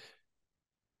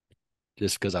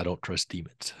 just because I don't trust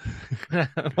demons.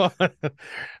 well,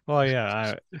 well,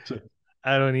 yeah, So,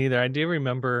 I don't either. I do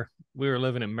remember we were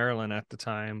living in Maryland at the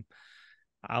time.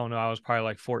 I don't know, I was probably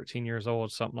like 14 years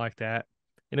old, something like that.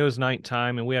 And it was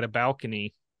nighttime and we had a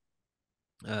balcony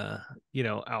uh,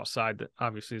 outside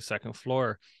obviously the second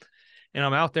floor. And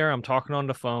I'm out there, I'm talking on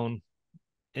the phone,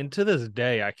 and to this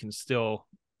day I can still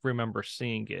remember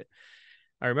seeing it.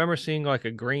 I remember seeing like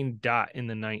a green dot in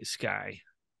the night sky.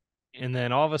 And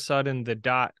then all of a sudden the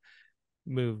dot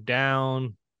moved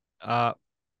down, up,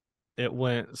 it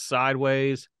went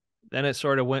sideways, then it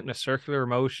sort of went in a circular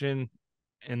motion,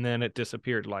 and then it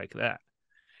disappeared like that.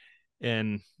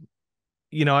 And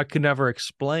I could never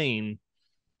explain,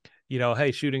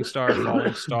 hey, shooting star,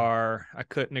 falling star. I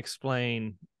couldn't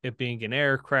explain it being an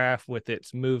aircraft with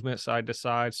its movement side to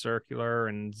side, circular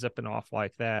and zipping off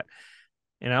like that.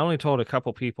 And I only told a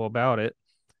couple people about it,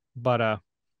 but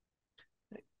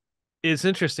it's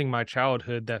interesting my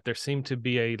childhood that there seemed to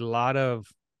be a lot of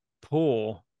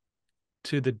pull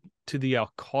to the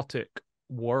occultic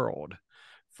world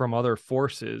from other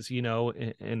forces,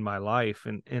 in my life.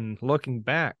 And looking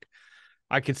back,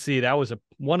 I could see that was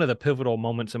one of the pivotal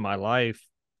moments in my life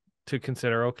to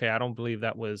consider, okay, I don't believe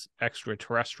that was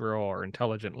extraterrestrial or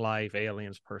intelligent life,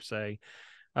 aliens per se.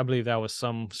 I believe that was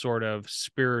some sort of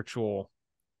spiritual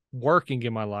working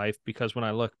in my life, because when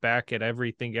I look back at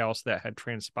everything else that had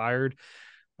transpired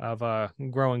of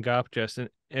growing up, just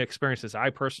experiences I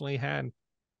personally had,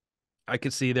 I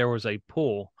could see there was a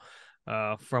pull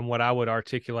from what I would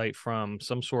articulate from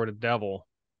some sort of devil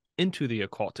into the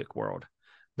occultic world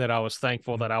that I was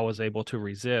thankful that I was able to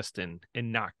resist and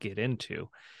not get into.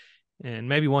 And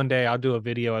maybe one day I'll do a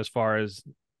video as far as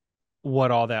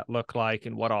what all that looked like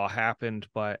and what all happened.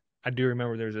 But I do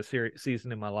remember there was a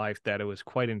season in my life that it was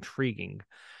quite intriguing.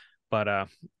 But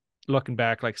looking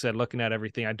back, like I said, looking at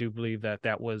everything, I do believe that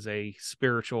that was a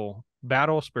spiritual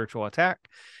battle, spiritual attack,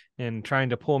 and trying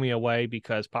to pull me away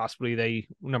because possibly they,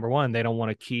 number one, they don't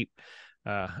want to keep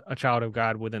a child of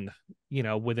God within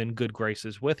good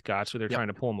graces with God, so they're Yep. trying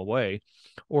to pull them away,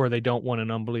 or they don't want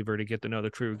an unbeliever to get to know the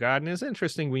true God. And it's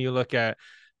interesting when you look at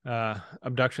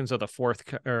abductions of the fourth,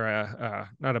 or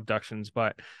not abductions,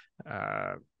 but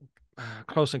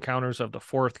close encounters of the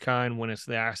fourth kind, when it's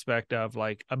the aspect of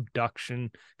like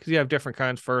abduction, because you have different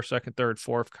kinds: first, second, third,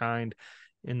 fourth kind,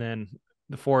 and then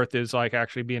the fourth is like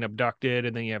actually being abducted,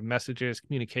 and then you have messages,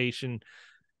 communication.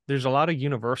 There's a lot of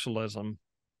universalism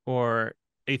or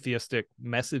atheistic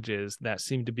messages that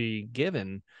seem to be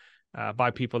given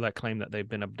by people that claim that they've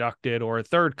been abducted, or a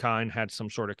third kind had some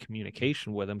sort of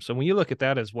communication with them. So when you look at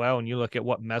that as well, and you look at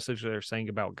what message they're saying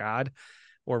about God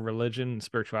or religion and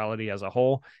spirituality as a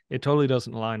whole, it totally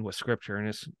doesn't align with scripture.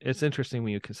 And it's interesting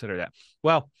when you consider that.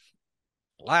 Well,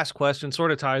 last question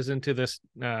sort of ties into this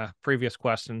previous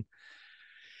question.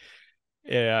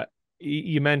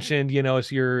 You mentioned,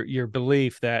 it's your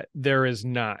belief that there is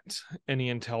not any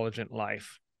intelligent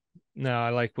life. Now, I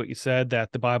like what you said,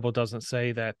 that the Bible doesn't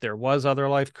say that there was other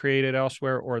life created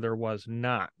elsewhere or there was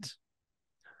not.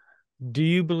 Do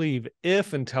you believe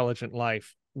if intelligent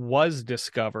life was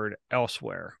discovered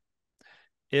elsewhere,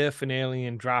 if an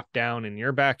alien dropped down in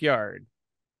your backyard,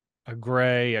 a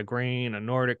gray, a green, a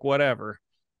Nordic, whatever,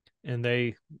 and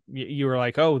you were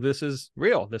like, oh, this is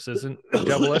real, this isn't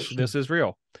devilish, this is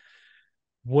real,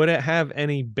 would it have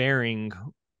any bearing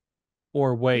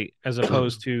or weight as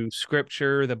opposed to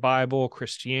scripture, the Bible,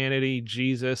 Christianity,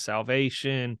 Jesus,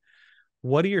 salvation?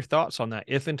 What are your thoughts on that?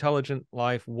 If intelligent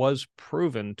life was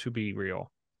proven to be real,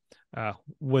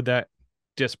 would that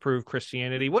disprove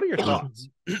Christianity? What are your thoughts?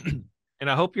 And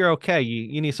I hope you're okay.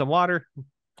 You need some water?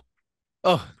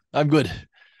 Oh, I'm good.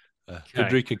 Okay. Been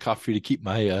drinking coffee to keep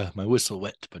my my whistle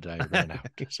wet, but I ran out.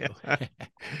 So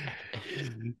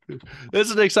this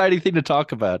is an exciting thing to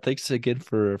talk about. Thanks again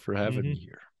for having me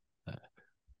here.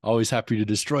 Always happy to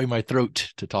destroy my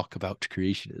throat to talk about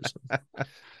creationism.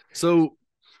 So,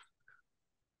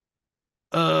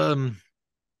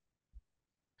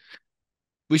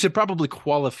 we should probably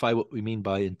qualify what we mean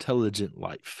by intelligent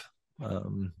life.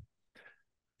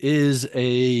 Is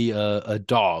a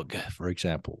dog, for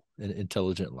example, an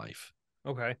intelligent life?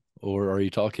 Okay. Or are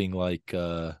you talking like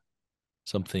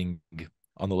something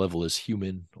on the level as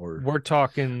human? Or we're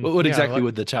talking, what exactly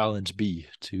would the challenge be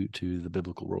to the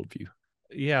biblical worldview?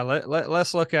 Yeah,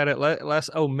 let's look at it. Let's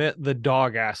omit the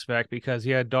dog aspect, because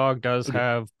dog does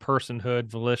have personhood,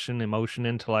 volition, emotion,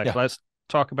 intellect. Yeah. Let's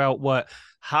talk about what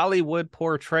Hollywood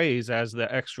portrays as the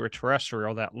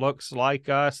extraterrestrial that looks like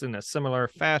us in a similar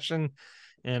fashion,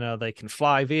 and they can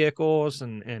fly vehicles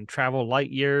and travel light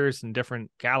years in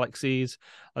different galaxies.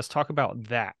 Let's talk about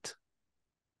that.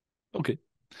 Okay.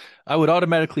 I would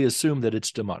automatically assume that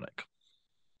it's demonic.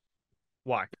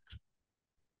 Why?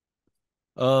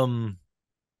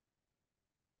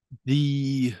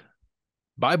 The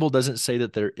Bible doesn't say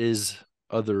that there is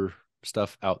other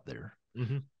stuff out there.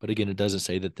 Mm-hmm. But again, it doesn't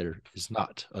say that there is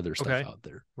not other stuff out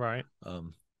there. Right.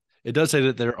 It does say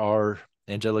that there are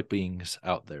angelic beings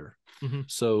out there. Mm-hmm.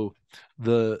 So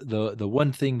the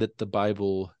one thing that the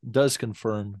Bible does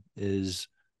confirm is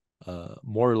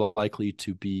more likely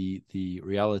to be the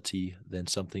reality than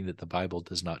something that the Bible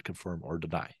does not confirm or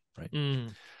deny. Right.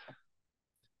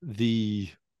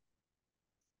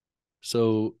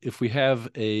 So if we have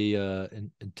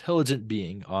an intelligent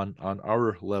being on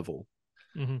our level,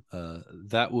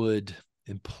 that would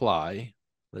imply,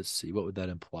 let's see, what would that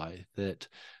imply? That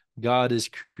God is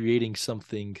creating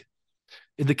something.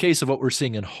 In the case of what we're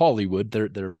seeing in Hollywood,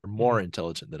 they're more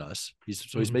intelligent than us.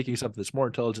 He's making something that's more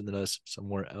intelligent than us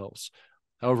somewhere else.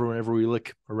 However, whenever we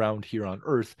look around here on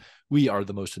Earth, we are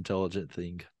the most intelligent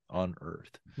thing on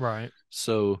Earth. Right.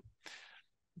 So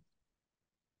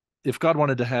if God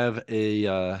wanted to have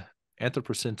a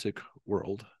anthropocentric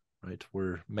world, right,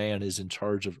 where man is in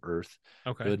charge of Earth,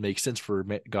 it would make sense for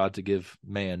God to give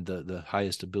man the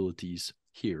highest abilities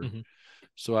here.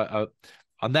 So I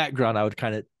on that ground, I would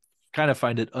kind of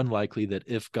find it unlikely that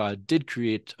if God did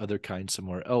create other kinds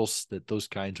somewhere else, that those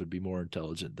kinds would be more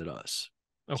intelligent than us.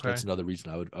 So that's another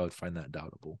reason I would find that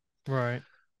doubtable. Right.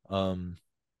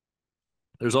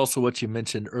 There's also what you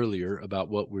mentioned earlier about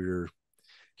what we're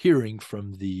hearing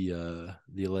from the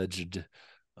alleged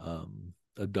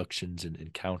abductions and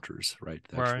encounters, right?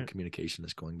 The actual communication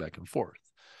that's going back and forth.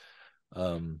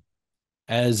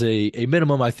 As a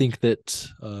minimum, I think that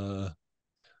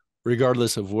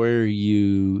regardless of where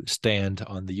you stand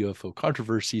on the UFO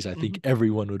controversies, I think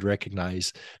everyone would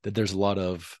recognize that there's a lot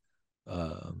of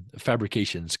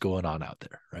fabrications going on out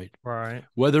there, right? Right.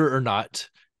 Whether or not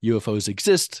UFOs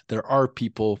exist, there are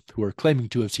people who are claiming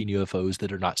to have seen UFOs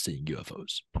that are not seeing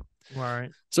UFOs. Right.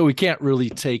 So we can't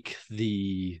really take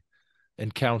the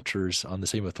encounters on the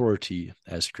same authority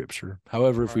as Scripture.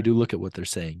 However, if we Right. do look at what they're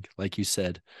saying, like you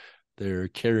said, they're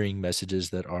carrying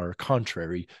messages that are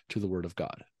contrary to the Word of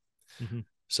God. Mm-hmm.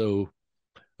 So,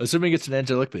 assuming it's an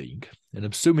angelic being, and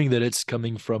assuming that it's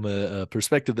coming from a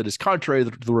perspective that is contrary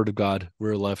to the Word of God,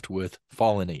 we're left with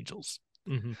fallen angels.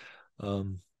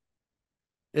 Mm-hmm.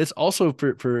 It's also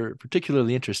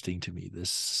particularly interesting to me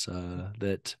this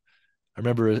that I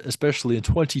remember, especially in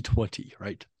 2020,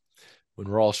 right? When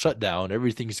we're all shut down,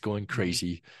 everything's going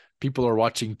crazy. People are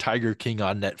watching Tiger King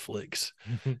on Netflix.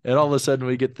 And all of a sudden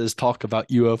we get this talk about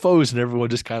UFOs and everyone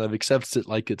just kind of accepts it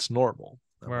like it's normal.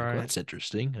 I'm like, well, Right. that's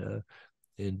interesting.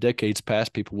 In decades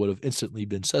past, people would have instantly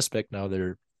been suspect. Now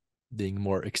they're being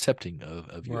more accepting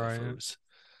of Right. UFOs.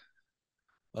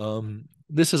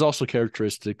 This is also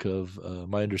characteristic of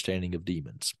my understanding of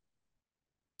demons.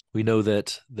 We know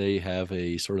that they have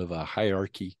a sort of a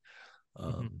hierarchy.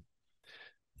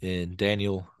 In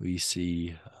Daniel, we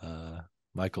see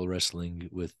Michael wrestling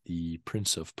with the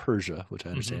Prince of Persia, which I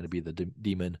understand to be the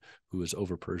demon who was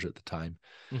over Persia at the time.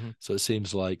 So it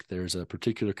seems like there's a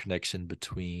particular connection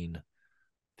between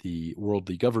the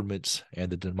worldly governments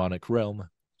and the demonic realm.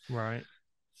 Right.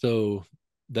 So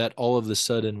that all of a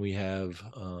sudden we have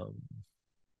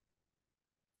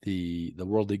the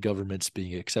worldly governments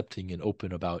being accepting and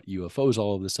open about UFOs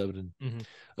all of a sudden,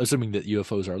 assuming that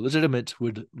UFOs are legitimate,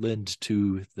 would lend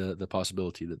to the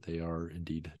possibility that they are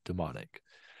indeed demonic,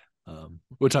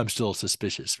 which I'm still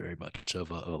suspicious very much of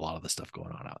a lot of the stuff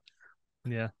going on out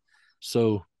there. Yeah.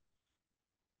 So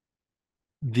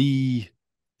the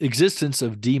existence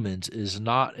of demons is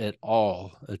not at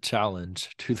all a challenge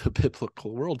to the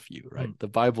biblical worldview, right? The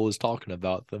Bible is talking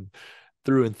about them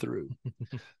through and through.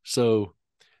 So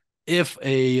if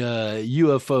a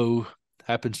UFO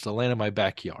happens to land in my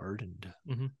backyard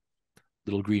and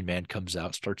little green man comes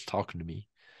out, starts talking to me,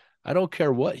 I don't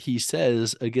care what he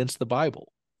says against the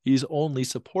Bible. He's only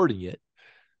supporting it,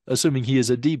 assuming he is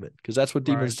a demon, because that's what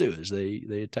demons do, is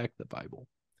they attack the Bible.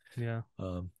 Yeah.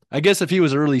 I guess if he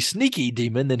was a really sneaky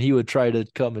demon, then he would try to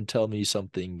come and tell me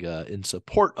something in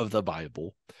support of the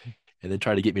Bible, and then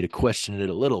try to get me to question it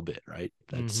a little bit, right?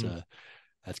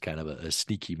 That's kind of a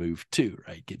sneaky move too,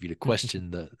 right? Get you to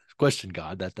question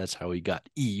God. That's how he got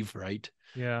Eve, right?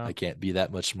 Yeah. I can't be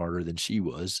that much smarter than she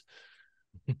was.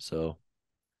 So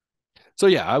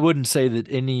yeah, I wouldn't say that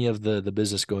any of the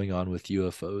business going on with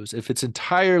UFOs, if it's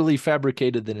entirely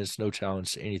fabricated, then it's no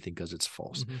challenge to anything because it's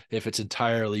false. If it's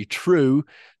entirely true,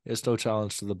 it's no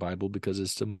challenge to the Bible because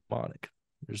it's demonic.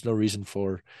 There's no reason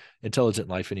for intelligent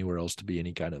life anywhere else to be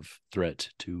any kind of threat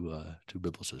to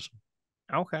biblicism.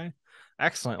 Okay.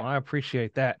 Excellent. Well, I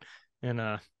appreciate that.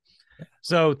 And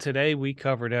so today we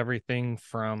covered everything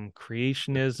from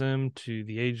creationism to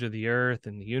the age of the earth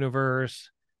and the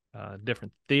universe,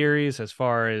 different theories as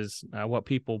far as what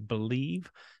people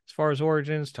believe as far as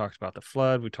origins. Talked about the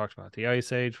flood. We talked about the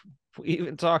ice age. We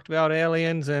even talked about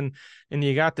aliens, and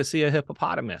you got to see a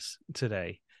hippopotamus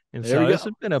today. And so this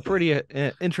has been a pretty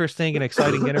interesting and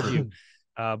exciting interview.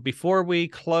 Before we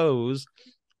close,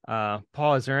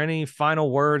 Paul, is there any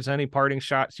final words, any parting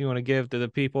shots you want to give to the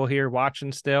people here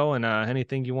watching still, and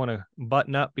anything you want to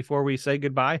button up before we say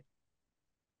goodbye?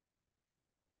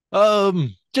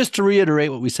 Just to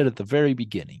reiterate what we said at the very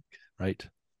beginning, right?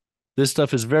 This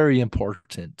stuff is very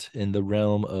important in the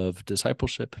realm of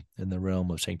discipleship, in the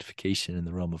realm of sanctification, in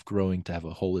the realm of growing to have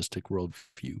a holistic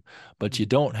worldview. But you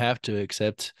don't have to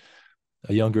accept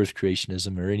a young earth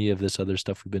creationism or any of this other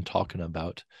stuff we've been talking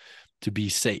about to be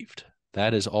saved.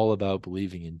 That is all about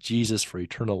believing in Jesus for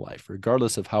eternal life.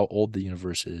 Regardless of how old the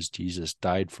universe is, Jesus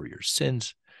died for your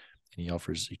sins, and he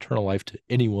offers eternal life to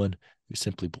anyone who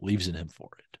simply believes in him for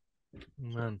it.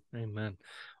 Amen. Amen.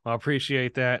 Well, I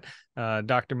appreciate that,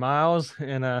 Dr. Miles.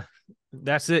 And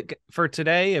that's it for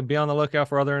today. And be on the lookout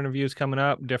for other interviews coming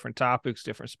up, different topics,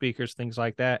 different speakers, things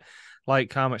like that. Like,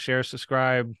 comment, share,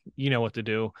 subscribe. You know what to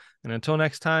do. And until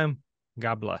next time,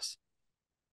 God bless.